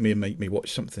 will point me and make me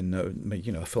watch something,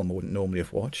 a film I wouldn't normally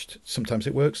have watched. Sometimes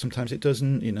it works, sometimes it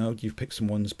doesn't. You've picked some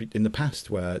ones in the past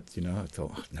where, I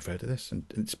thought, I've never heard of this, and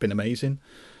it's been amazing.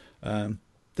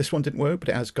 This one didn't work, but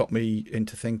it has got me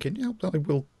into thinking, I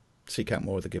will seek out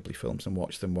more of the Ghibli films and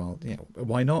watch them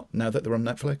why not, now that they're on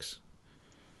Netflix?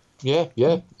 Yeah.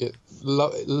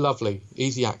 Lovely.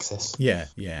 Easy access. Yeah.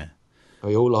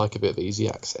 We all like a bit of easy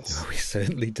access. Oh, we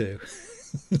certainly do.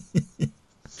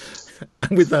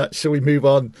 And with that, shall we move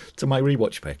on to my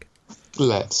rewatch pick?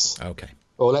 Let's. Okay.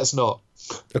 Or let's not.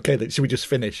 Okay, then should we just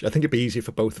finish? I think it'd be easier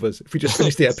for both of us if we just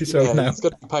finish the episode now. It's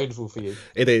going to be painful for you.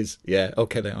 It is, yeah.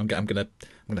 Okay, then I'm gonna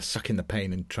suck in the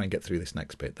pain and try and get through this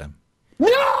next bit then.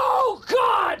 No,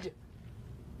 God!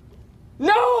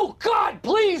 No, God,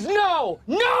 please, no!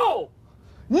 No!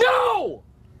 No!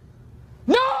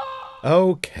 No!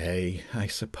 Okay, I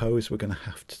suppose we're going to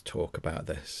have to talk about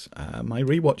this. My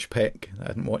rewatch pick, I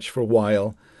hadn't watched for a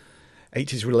while,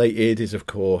 80s related, is of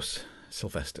course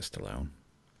Sylvester Stallone.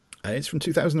 It's from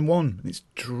 2001. It's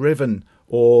Driven,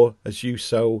 or as you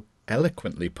so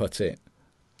eloquently put it,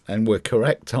 and were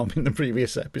correct, Tom, in the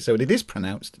previous episode, it is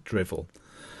pronounced Drivel,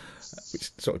 which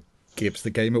sort of gives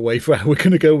the game away for how we're going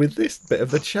to go with this bit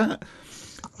of the chat.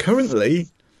 Currently,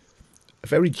 a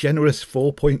very generous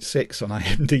 4.6 on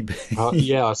IMDb.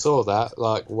 Yeah, I saw that.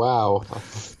 Like, wow.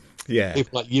 Yeah.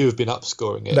 People like you have been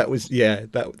upscoring it. That was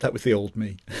the old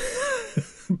me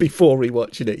before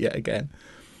rewatching it yet again.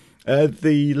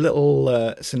 The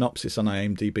little synopsis on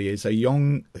IMDb is a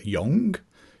young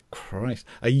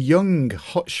hotshot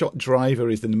driver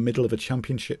is in the middle of a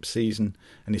championship season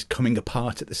and is coming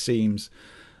apart at the seams.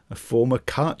 A former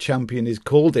kart champion is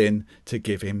called in to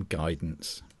give him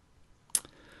guidance.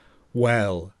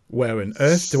 Well, where on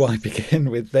earth do I begin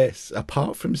with this?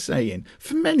 Apart from saying,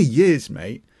 for many years,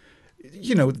 mate,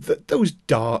 those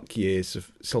dark years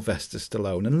of Sylvester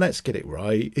Stallone, and let's get it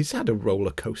right, he's had a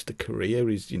roller coaster career.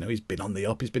 He's been on the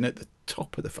up. He's been at the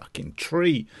top of the fucking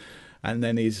tree, and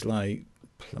then he's like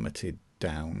plummeted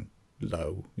down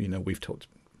low. We've talked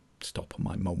Stop or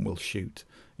My Mum Will Shoot,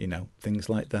 things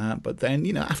like that. But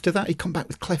then, after that, he come back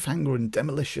with Cliffhanger and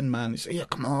Demolition Man. He's like, yeah,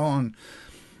 come on.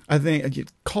 I think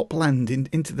Copland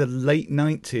into the late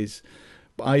 90s.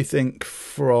 But I think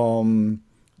from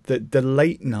the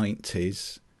late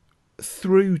 90s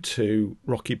through to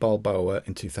Rocky Balboa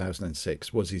in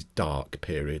 2006 was his dark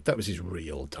period. That was his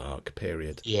real dark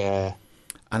period. Yeah.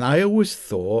 And I always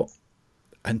thought,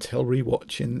 until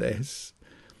rewatching this,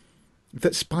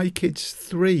 that Spy Kids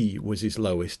 3 was his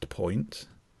lowest point.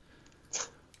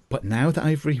 But now that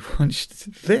I've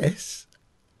rewatched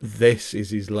this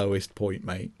is his lowest point,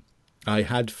 mate. I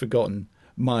had forgotten.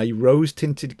 My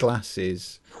rose-tinted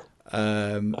glasses,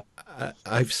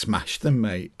 I've smashed them,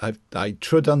 mate. I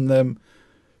trod on them,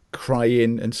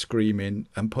 crying and screaming,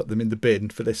 and put them in the bin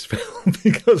for this film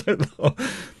because I thought,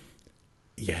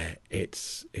 yeah,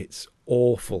 it's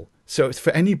awful. So it's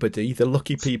for anybody, the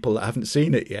lucky people that haven't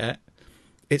seen it yet.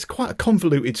 It's quite a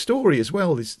convoluted story as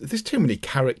well. There's too many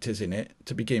characters in it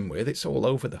to begin with. It's all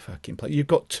over the fucking place. You've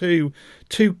got two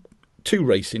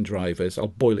racing drivers. I'll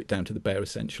boil it down to the bare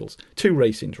essentials. Two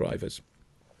racing drivers.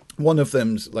 One of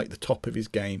them's like the top of his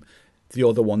game. The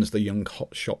other one's the young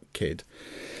hotshot kid.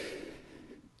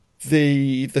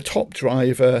 The top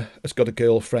driver has got a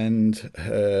girlfriend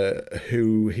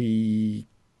who he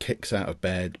kicks out of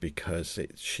bed because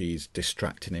she's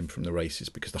distracting him from the races,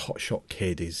 because the hotshot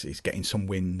kid is getting some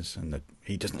wins and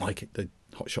he doesn't like it, the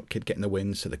hotshot kid getting the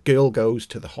wins. So the girl goes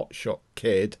to the hotshot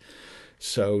kid.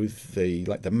 So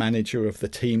the manager of the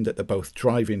team that they're both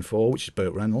driving for, which is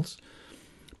Burt Reynolds,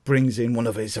 brings in one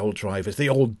of his old drivers, the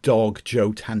old dog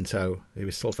Joe Tanto, who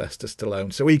is Sylvester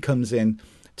Stallone. So he comes in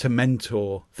to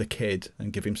mentor the kid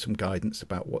and give him some guidance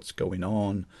about what's going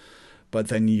on. But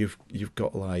then you've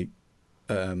got like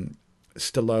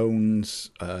Stallone's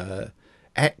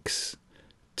ex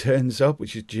turns up,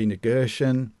 which is Gina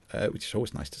Gershon, which is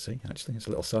always nice to see, actually. It's a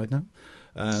little side note.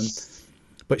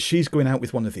 But she's going out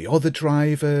with one of the other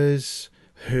drivers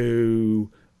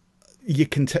who you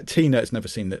can Tina had never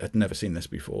seen this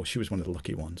before. She was one of the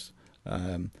lucky ones.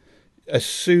 As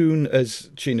soon as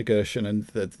Gina Gershon and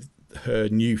her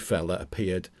new fella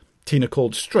appeared, Tina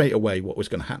called straight away what was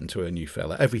going to happen to her new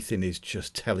fella. Everything is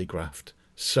just telegraphed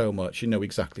so much. You know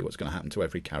exactly what's going to happen to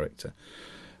every character.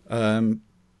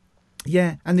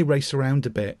 Yeah, and they race around a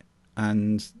bit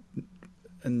and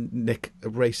nick a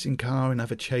racing car and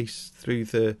have a chase through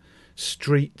the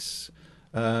streets,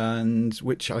 and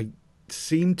which I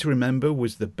seem to remember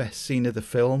was the best scene of the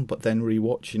film, but then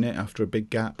rewatching it after a big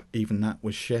gap, even that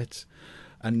was shit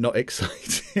and not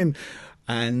exciting.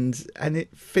 and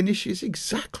it finishes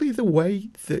exactly the way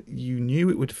that you knew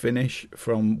it would finish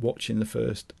from watching the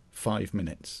first 5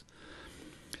 minutes.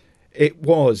 It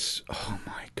was, oh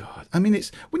my God. I mean,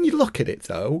 it's when you look at it,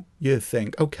 though, you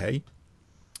think, okay,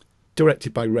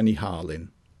 directed by Rennie Harlin.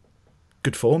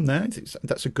 Good form there.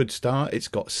 That's a good start. It's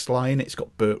got Sly in it. It's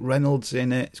got Burt Reynolds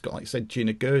in it. It's got, like I said,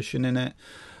 Gina Gershon in it.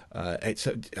 It's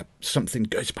something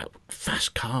good. It's about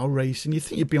fast car racing. You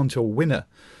think you'd be onto a winner.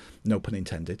 No pun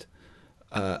intended.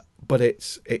 But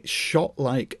it's shot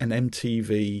like an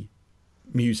MTV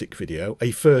music video,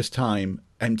 a first-time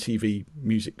MTV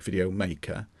music video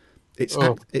maker.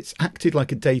 It's acted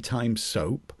like a daytime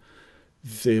soap.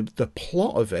 The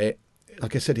plot of it,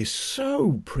 like I said, is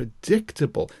so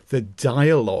predictable. The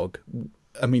dialogue,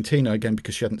 I mean, Tina, again,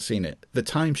 because she hadn't seen it, the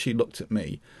time she looked at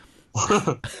me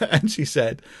and she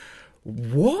said,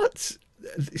 what?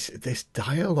 This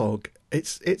dialogue,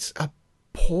 it's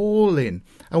appalling.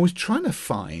 I was trying to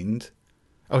find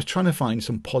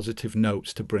some positive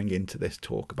notes to bring into this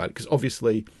talk about it, because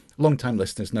obviously long-time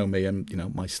listeners know me and, you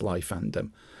know, my Sly fandom.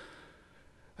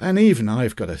 And even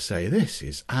I've got to say, this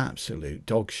is absolute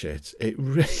dog shit. It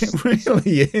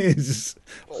really is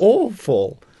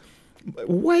awful.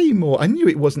 Way more. I knew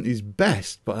it wasn't his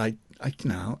best, but I you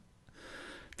know,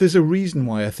 there's a reason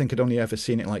why I think I'd only ever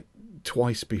seen it like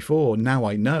twice before. Now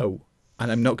I know,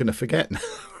 and I'm not going to forget now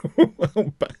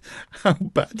how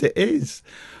bad it is.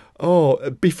 Oh,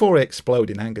 before I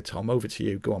explode in anger, Tom, over to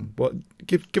you. Go on.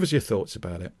 Give us your thoughts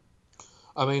about it.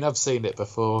 I mean, I've seen it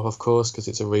before, of course, because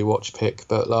it's a rewatch pick.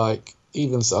 But like,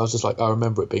 even so, I was just like, I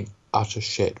remember it being utter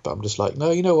shit. But I'm just like,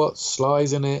 no, you know what?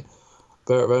 Sly's in it,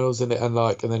 Burt Reynolds in it, and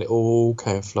then it all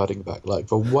came flooding back. Like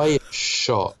the way it's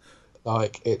shot,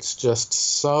 like it's just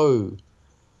so.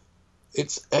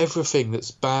 It's everything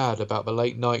that's bad about the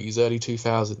late 90s, early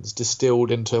 2000s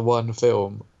distilled into one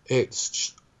film.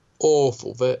 It's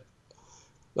awful. That,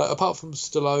 like, apart from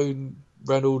Stallone,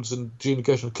 Reynolds, and Gina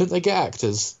Gershon, couldn't they get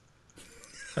actors?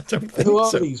 I don't think Who are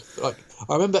so. these? Like,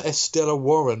 I remember Estella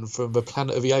Warren from the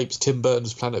Planet of the Apes, Tim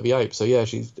Burton's Planet of the Apes. So yeah,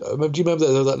 do you remember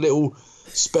that little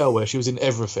spell where she was in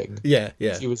everything? Yeah.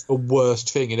 She was the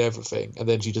worst thing in everything, and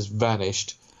then she just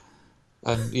vanished.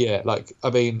 And yeah, like, I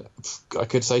mean, I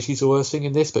could say she's the worst thing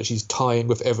in this, but she's tying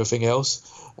with everything else.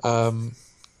 The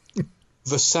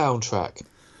soundtrack.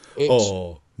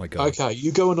 Oh my God. Okay,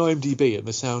 you go on IMDb and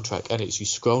the soundtrack, and it's you're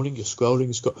scrolling.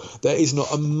 There is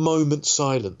not a moment's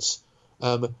silence.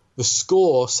 The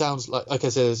score sounds like I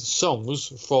said, there's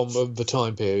songs from the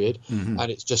time period,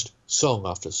 and it's just song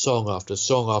after song after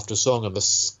song after song, and the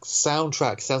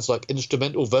soundtrack sounds like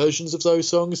instrumental versions of those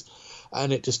songs,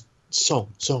 and it just song.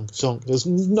 There's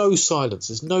no silence.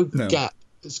 There's no gap.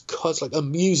 It's like a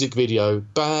music video,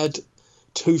 bad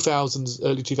 2000s,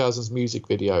 early 2000s music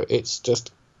video. It's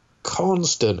just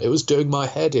constant. It was doing my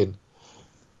head in.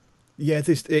 Yeah,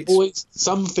 it's always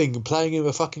something playing in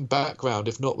the fucking background,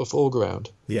 if not the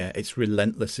foreground. Yeah, it's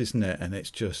relentless, isn't it? And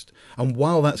it's just, and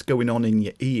while that's going on in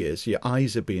your ears, your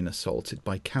eyes are being assaulted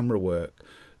by camera work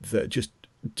that just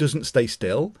doesn't stay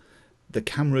still. The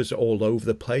cameras are all over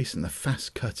the place, and the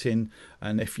fast cutting.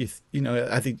 And if you know,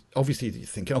 I think obviously you're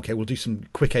thinking, okay, we'll do some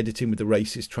quick editing with the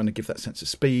races, trying to give that sense of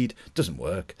speed. Doesn't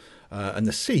work. And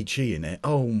the CG in it,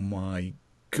 oh my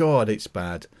God, it's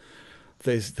bad.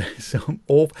 There's some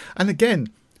awful, and again,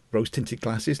 rose-tinted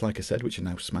glasses, like I said, which are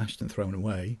now smashed and thrown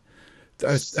away.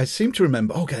 I seem to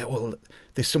remember. Okay, well,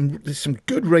 there's some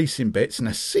good racing bits, and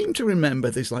I seem to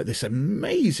remember there's like this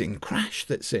amazing crash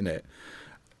that's in it.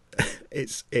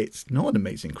 It's not an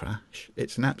amazing crash.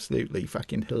 It's an absolutely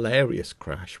fucking hilarious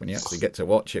crash when you actually get to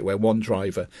watch it, where one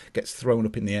driver gets thrown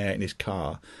up in the air in his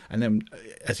car, and then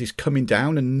as he's coming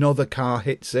down, another car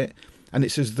hits it, and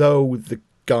it's as though the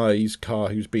guy's car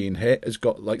who's being hit has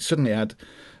got like suddenly had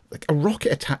like a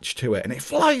rocket attached to it, and it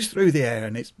flies through the air,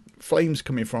 and it's flames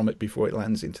coming from it before it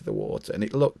lands into the water. And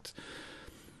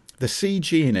the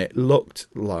CG in it looked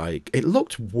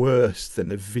worse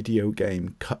than a video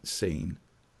game cutscene.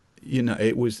 You know,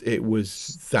 it was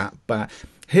that bad.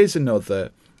 Here's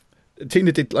another.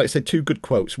 Tina did, like I said, two good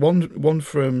quotes. One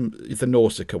from the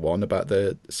Nausicaa one about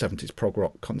the 70s prog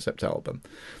rock concept album.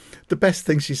 The best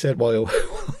thing she said while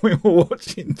we were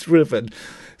watching Driven.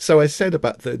 So I said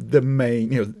about the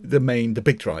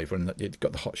big driver, and you've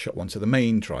got the hotshot one. So the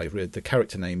main driver, the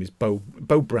character name is Bo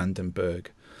Brandenburg.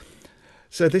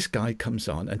 So this guy comes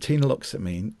on, and Tina looks at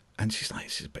me, and she's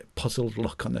a bit puzzled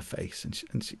look on her face,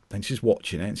 and she's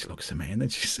watching it, and she looks at me, and then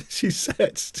she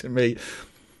says to me,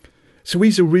 "So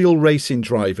he's a real racing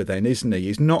driver then, isn't he?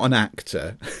 He's not an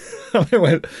actor." I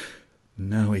went,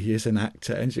 No, he is an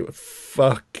actor. And she went,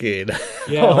 fucking.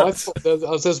 Yeah, I thought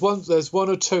there's one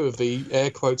or two of the air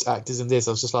quotes actors in this.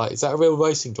 I was just like, is that a real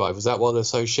racing driver? Is that why they're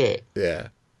so shit? Yeah.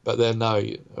 But then no,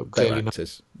 They're clearly not.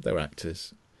 actors. They're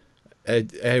actors.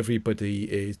 Everybody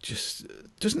is just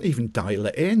doesn't even dial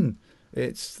it in.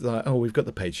 It's like, oh, we've got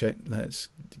the paycheck. Let's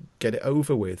get it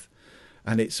over with.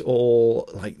 And it's all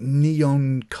like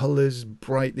neon colours,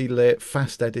 brightly lit,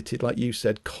 fast edited, like you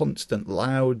said, constant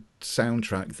loud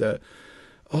soundtrack that,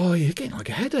 oh, you're getting like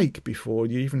a headache before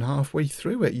you're even halfway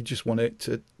through it. You just want it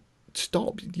to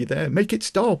stop. You're there. Make it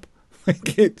stop.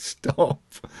 Make it stop.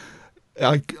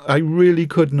 I really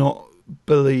could not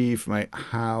believe, mate,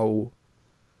 how,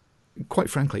 quite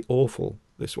frankly, awful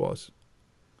this was.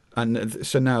 And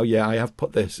so now, yeah, I have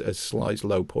put this as Sly's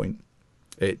low point.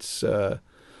 It's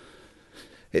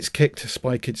kicked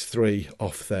Spy Kids 3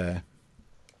 off there,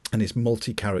 and his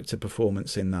multi-character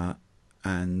performance in that,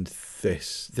 and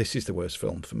this is the worst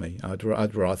film for me. I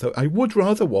would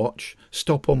rather watch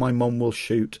Stop or My Mum Will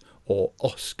Shoot or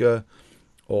Oscar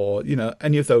or, you know,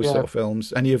 any of those sort of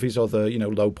films, any of his other, you know,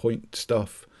 low point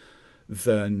stuff,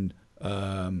 than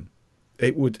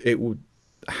it would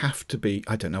have to be,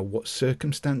 I don't know what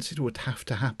circumstances would have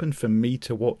to happen for me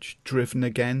to watch Driven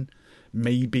again.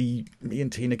 Maybe me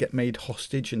and Tina get made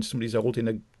hostage and somebody's holding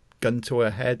a gun to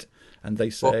her head and they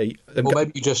say... Or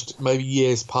maybe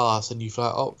years pass and you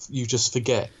just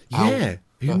forget. Yeah,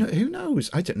 who knows?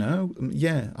 I don't know.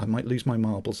 Yeah, I might lose my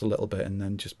marbles a little bit and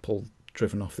then just pull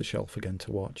Driven off the shelf again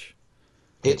to watch.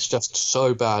 It's just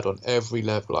so bad on every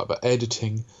level, like the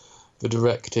editing, the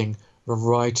directing, the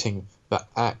writing, the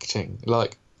acting.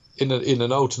 Like, in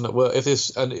an alternate world, if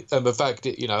this and the fact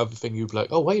that, you know, everything you'd be like,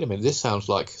 oh wait a minute, this sounds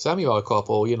like Samurai Cop,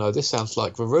 or, you know, this sounds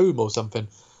like The Room or something,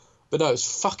 but no,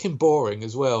 it's fucking boring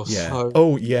as well. Yeah. So,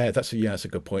 oh yeah, that's a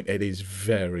good point. It is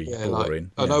very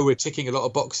boring. I know we're ticking a lot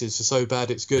of boxes for so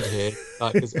bad it's good here.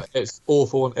 Like it's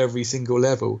awful on every single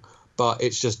level, but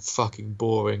it's just fucking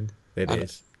boring. It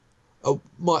is. Oh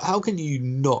my! How can you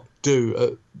not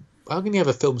do? How can you have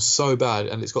a film so bad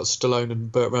and it's got Stallone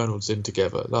and Burt Reynolds in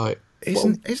together? Like.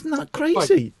 Isn't that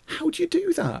crazy? How do you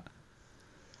do that?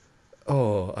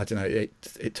 Oh, I don't know.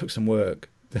 It took some work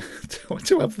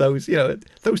to have those, you know,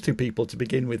 those two people to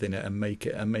begin with in it and make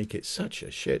it such a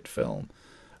shit film.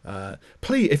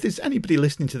 Please, if there's anybody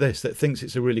listening to this that thinks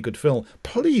it's a really good film,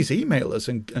 please email us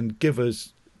and give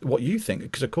us what you think.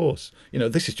 Because of course, you know,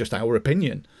 this is just our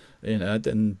opinion. You know,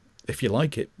 and if you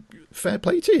like it, fair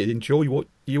play to you. Enjoy what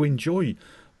you enjoy,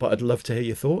 but I'd love to hear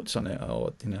your thoughts on it.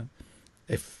 Or, you know.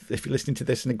 If you're listening to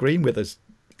this and agreeing with us,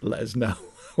 let us know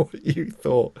what you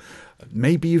thought.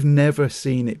 Maybe you've never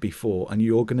seen it before and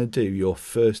you're going to do your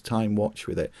first time watch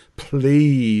with it.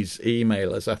 Please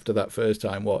email us after that first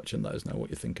time watch and let us know what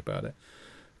you think about it.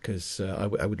 Because I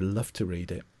would love to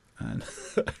read it. And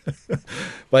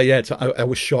but yeah, I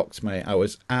was shocked, mate. I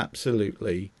was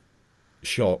absolutely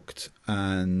shocked.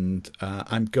 And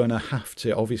I'm going to have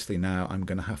to, obviously now, I'm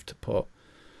going to have to put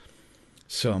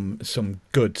some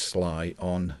good Sly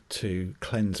on to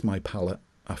cleanse my palate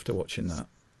after watching that.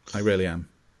 I really am.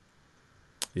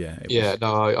 Yeah.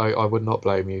 I would not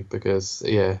blame you, because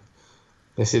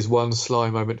this is one Sly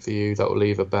moment for you that will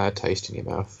leave a bad taste in your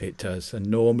mouth. It does, and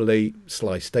normally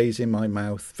Sly stays in my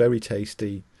mouth, very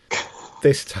tasty.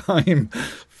 This time,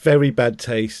 very bad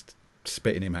taste,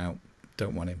 spitting him out.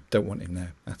 Don't want him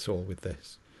there. That's all with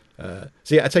this. So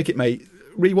yeah, I take it, mate.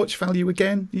 Rewatch value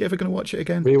again? You ever going to watch it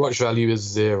again? Rewatch value is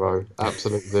 0.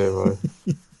 Absolute 0.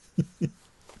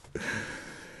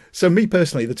 So me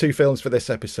personally, the two films for this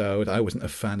episode, I wasn't a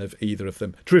fan of either of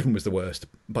them. Driven was the worst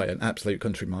by an absolute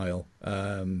country mile.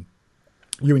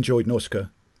 You enjoyed Nausicaa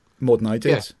more than I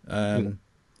did. Yeah.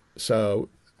 So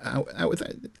out with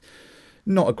that,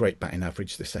 not a great batting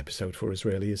average this episode for us,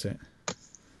 really, is it?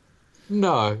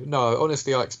 No.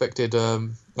 Honestly, I expected,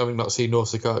 having not seen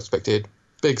Nausicaa, I expected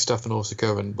big stuff in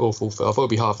Nausicaa and awful. I thought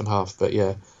it'd be half and half, but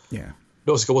yeah.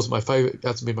 Nausicaa wasn't my favourite.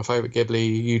 Hasn't been my favourite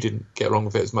Ghibli. You didn't get along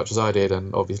with it as much as I did,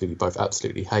 and obviously we both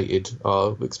absolutely hated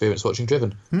our experience watching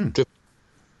Driven.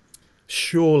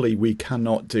 Surely we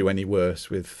cannot do any worse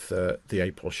with the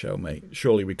April show, mate.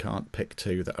 Surely we can't pick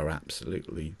two that are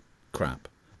absolutely crap,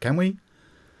 can we?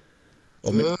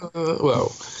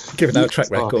 Well, given our track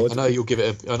record, I know you'll give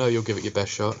it your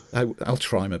best shot. I'll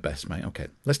try my best, mate. Okay,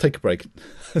 let's take a break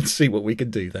and see what we can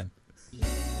do then.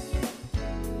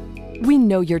 We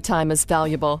know your time is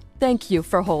valuable. Thank you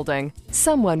for holding.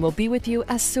 Someone will be with you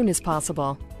as soon as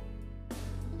possible.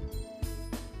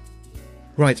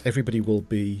 Right, everybody will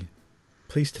be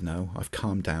pleased to know I've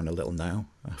calmed down a little now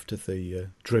after the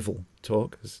drivel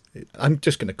talk. I'm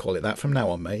just going to call it that from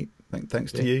now on, mate.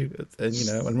 Thanks to you, and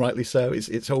and rightly so.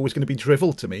 It's always going to be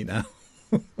drivel to me now.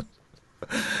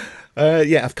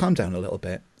 I've calmed down a little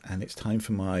bit, and it's time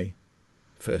for my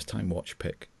first time watch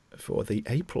pick for the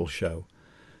April show.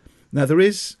 Now, there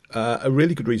is a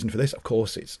really good reason for this. Of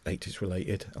course, it's 80s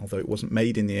related. Although it wasn't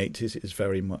made in the 80s, it is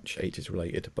very much 80s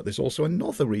related. But there's also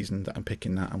another reason that I'm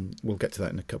picking that, and we'll get to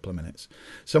that in a couple of minutes.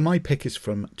 So my pick is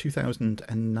from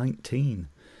 2019,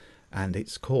 and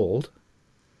it's called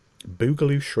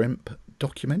Boogaloo Shrimp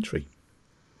Documentary.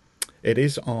 It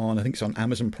is on, I think it's on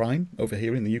Amazon Prime over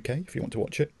here in the UK, if you want to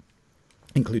watch it,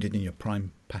 included in your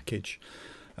Prime package.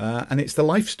 And it's the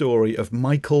life story of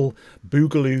Michael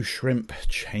Boogaloo Shrimp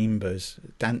Chambers,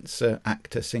 dancer,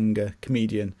 actor, singer,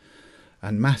 comedian,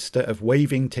 and master of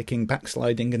waving, ticking,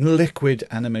 backsliding, and liquid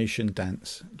animation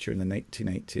dance during the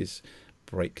 1980s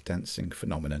breakdancing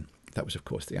phenomenon. That was, of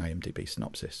course, the IMDb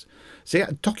synopsis. So, yeah,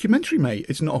 documentary, mate.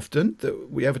 It's not often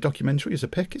that we have a documentary as a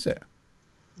pick, is it?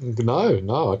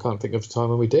 No, I can't think of a time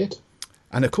when we did.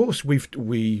 And of course, we've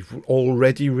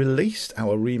already released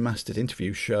our remastered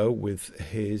interview show with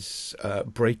his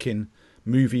breaking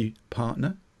movie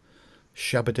partner,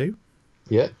 Shabadoo.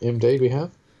 Yeah, indeed we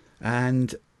have.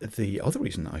 And the other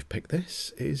reason I've picked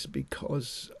this is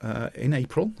because in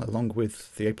April, along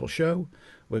with the April show,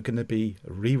 we're going to be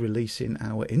re-releasing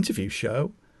our interview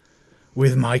show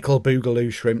with Michael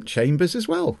Boogaloo Shrimp Chambers as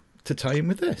well, to tie in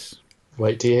with this.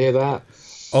 Wait till you hear that.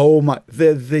 Oh my!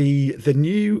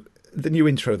 The new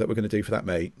intro that we're going to do for that,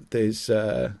 mate. There's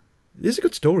a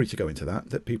good story to go into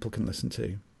that people can listen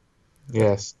to.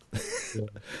 Yes. Yeah.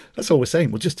 That's all we're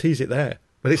saying. We'll just tease it there,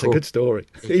 but it's a good story,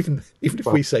 even if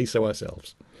we say so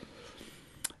ourselves.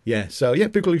 Yeah. So yeah,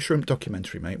 Boogaloo Shrimp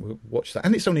documentary, mate. We'll watch that,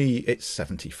 and it's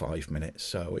 75 minutes,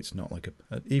 so it's not like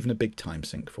even a big time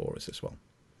sink for us as well.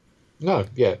 No.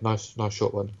 Yeah. Nice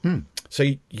short one. So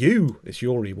it's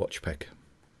your rewatch pick.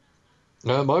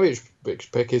 My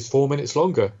rewatch pick is 4 minutes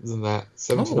longer than that,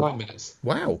 79 minutes.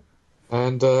 Wow.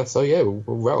 And so yeah, we'll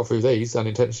rattle through these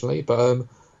unintentionally, but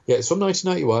it's from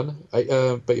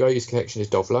 1991. But your 80s connection is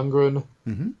Dolph Lundgren,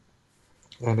 and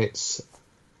it's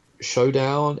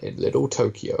Showdown in Little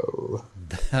Tokyo.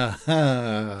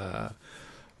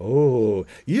 Oh,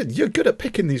 you're good at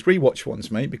picking these rewatch ones,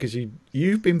 mate, because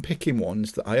you've been picking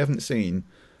ones that I haven't seen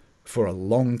for a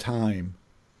long time,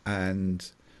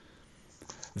 and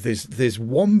there's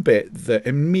one bit that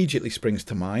immediately springs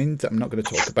to mind that I'm not going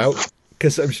to talk about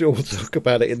because I'm sure we'll talk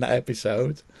about it in that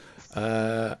episode.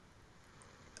 Apart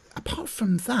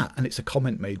from that, and it's a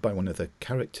comment made by one of the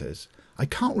characters, I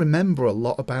can't remember a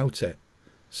lot about it.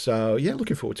 So yeah,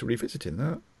 looking forward to revisiting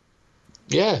that.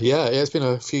 Yeah. It's been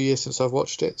a few years since I've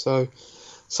watched it, so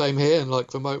same here. And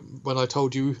like when I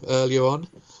told you earlier on,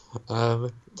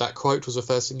 that quote was the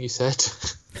first thing you said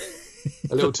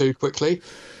a little too quickly.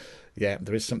 Yeah,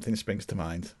 there is something that springs to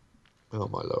mind. Oh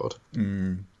my lord.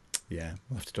 Yeah,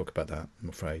 we'll have to talk about that, I'm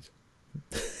afraid.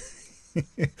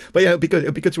 But yeah, it'll be good.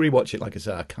 It'll be good to rewatch it. Like I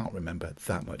said, I can't remember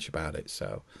that much about it,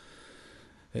 so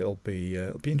it'll be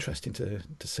interesting to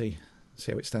see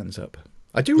how it stands up.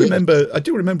 I do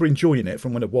remember enjoying it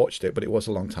from when I watched it, but it was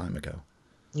a long time ago.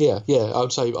 Yeah, I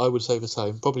would say the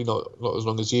same. Probably not as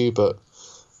long as you, but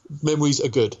memories are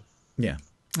good. Yeah.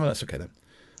 Well, that's okay then.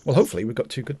 Well, hopefully we've got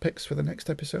two good picks for the next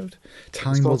episode.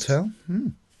 Time will tell.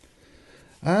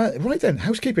 Right then,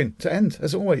 housekeeping to end,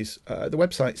 as always. The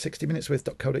website,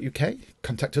 60minuteswith.co.uk.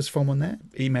 Contact us from on there.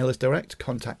 Email us direct,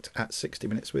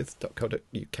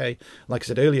 contact@60minuteswith.co.uk. Like I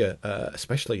said earlier,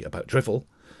 especially about drivel,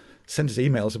 send us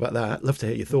emails about that. Love to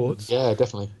hear your thoughts. Yeah,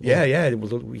 definitely. Yeah.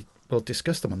 We'll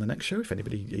discuss them on the next show. If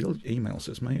anybody emails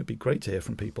us, mate, it'd be great to hear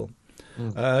from people.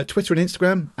 Twitter and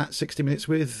Instagram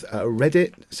 @60minuteswith,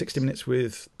 Reddit 60 Minutes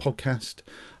With podcast.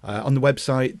 On the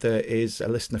website there is a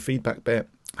listener feedback bit.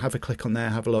 Have a click on there,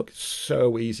 have a look. It's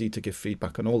so easy to give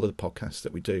feedback on all of the podcasts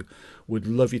that we do. Would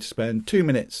love you to spend 2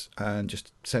 minutes and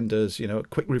just send us a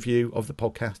quick review of the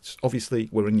podcasts. Obviously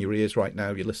we're in your ears right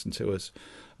now, you listen to us.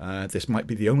 This might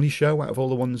be the only show out of all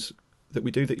the ones that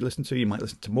we do that you listen to. You might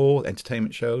listen to more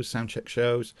entertainment shows, soundcheck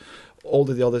shows, all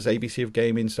of the others, ABC of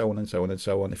Gaming, so on and so on and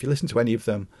so on. If you listen to any of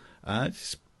them,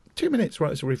 just 2 minutes,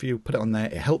 write us a review, put it on there.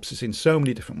 It helps us in so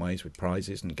many different ways with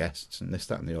prizes and guests and this,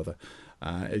 that and the other.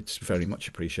 It's very much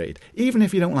appreciated. Even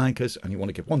if you don't like us and you want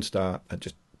to give 1 star,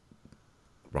 just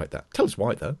write that. Tell us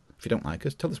why, though. If you don't like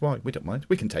us, tell us why. We don't mind.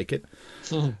 We can take it.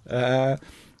 I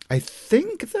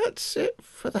think that's it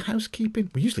for the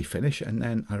housekeeping. We usually finish and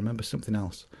then I remember something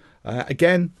else.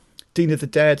 Again, Dean of the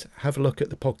Dead, have a look at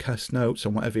the podcast notes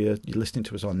on whatever you're listening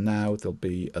to us on now. There'll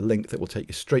be a link that will take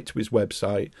you straight to his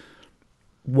website.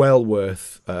 well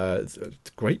worth the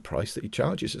great price that he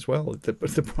charges as well.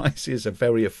 The prices are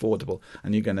very affordable,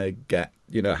 and you're going to get,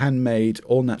 handmade,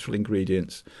 all natural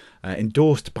ingredients,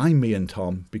 endorsed by me and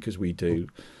Tom, because we do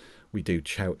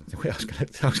chow. I was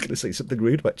going to say something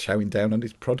rude about chowing down on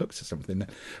his products or something.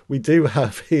 We do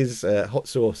have his hot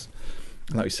sauce,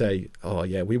 and like we say, oh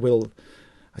yeah, we will.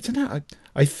 I don't know.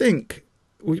 I think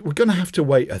we're going to have to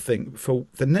wait, I think, for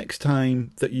the next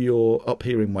time that you're up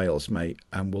here in Wales, mate,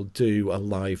 and we'll do a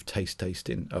live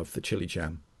tasting of the chili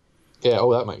jam. Yeah,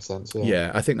 that makes sense.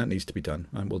 Yeah, I think that needs to be done,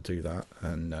 and we'll do that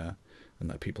and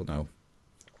let people know.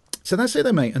 So that's it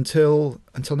then, mate. Until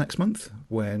next month,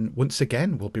 when once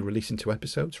again we'll be releasing 2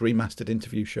 episodes, remastered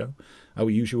interview show, our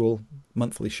usual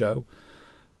monthly show,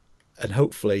 and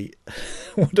hopefully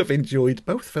would have enjoyed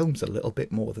both films a little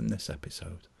bit more than this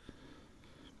episode.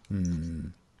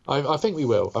 I think we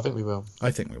will. I think we will.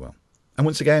 And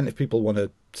once again, if people want to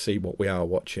see what we are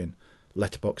watching,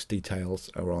 letterbox details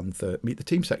are on the Meet the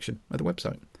Team section of the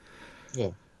website.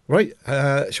 Yeah. Right.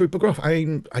 Shall we bugger off?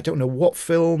 I don't know what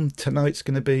film tonight's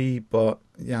going to be, but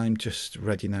yeah, I'm just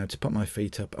ready now to put my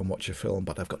feet up and watch a film,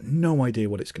 but I've got no idea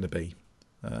what it's going to be.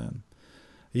 Are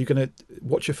you going to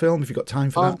watch a film? Have you got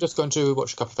time for that? I'm just going to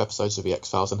watch a couple of episodes of The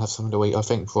X-Files and have something to eat, I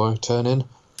think, before I turn in.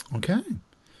 Okay.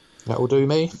 That will do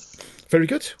me. Very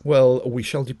good. Well, we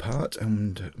shall depart,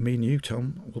 and me and you,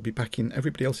 Tom, will be back in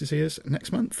everybody else's ears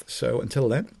next month. So until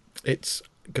then, it's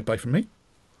goodbye from me.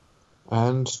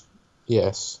 And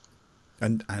yes.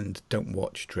 And don't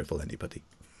watch Drivel Anybody.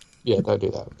 Yeah, don't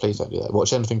do that. Please don't do that.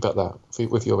 Watch anything but that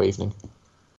with your evening.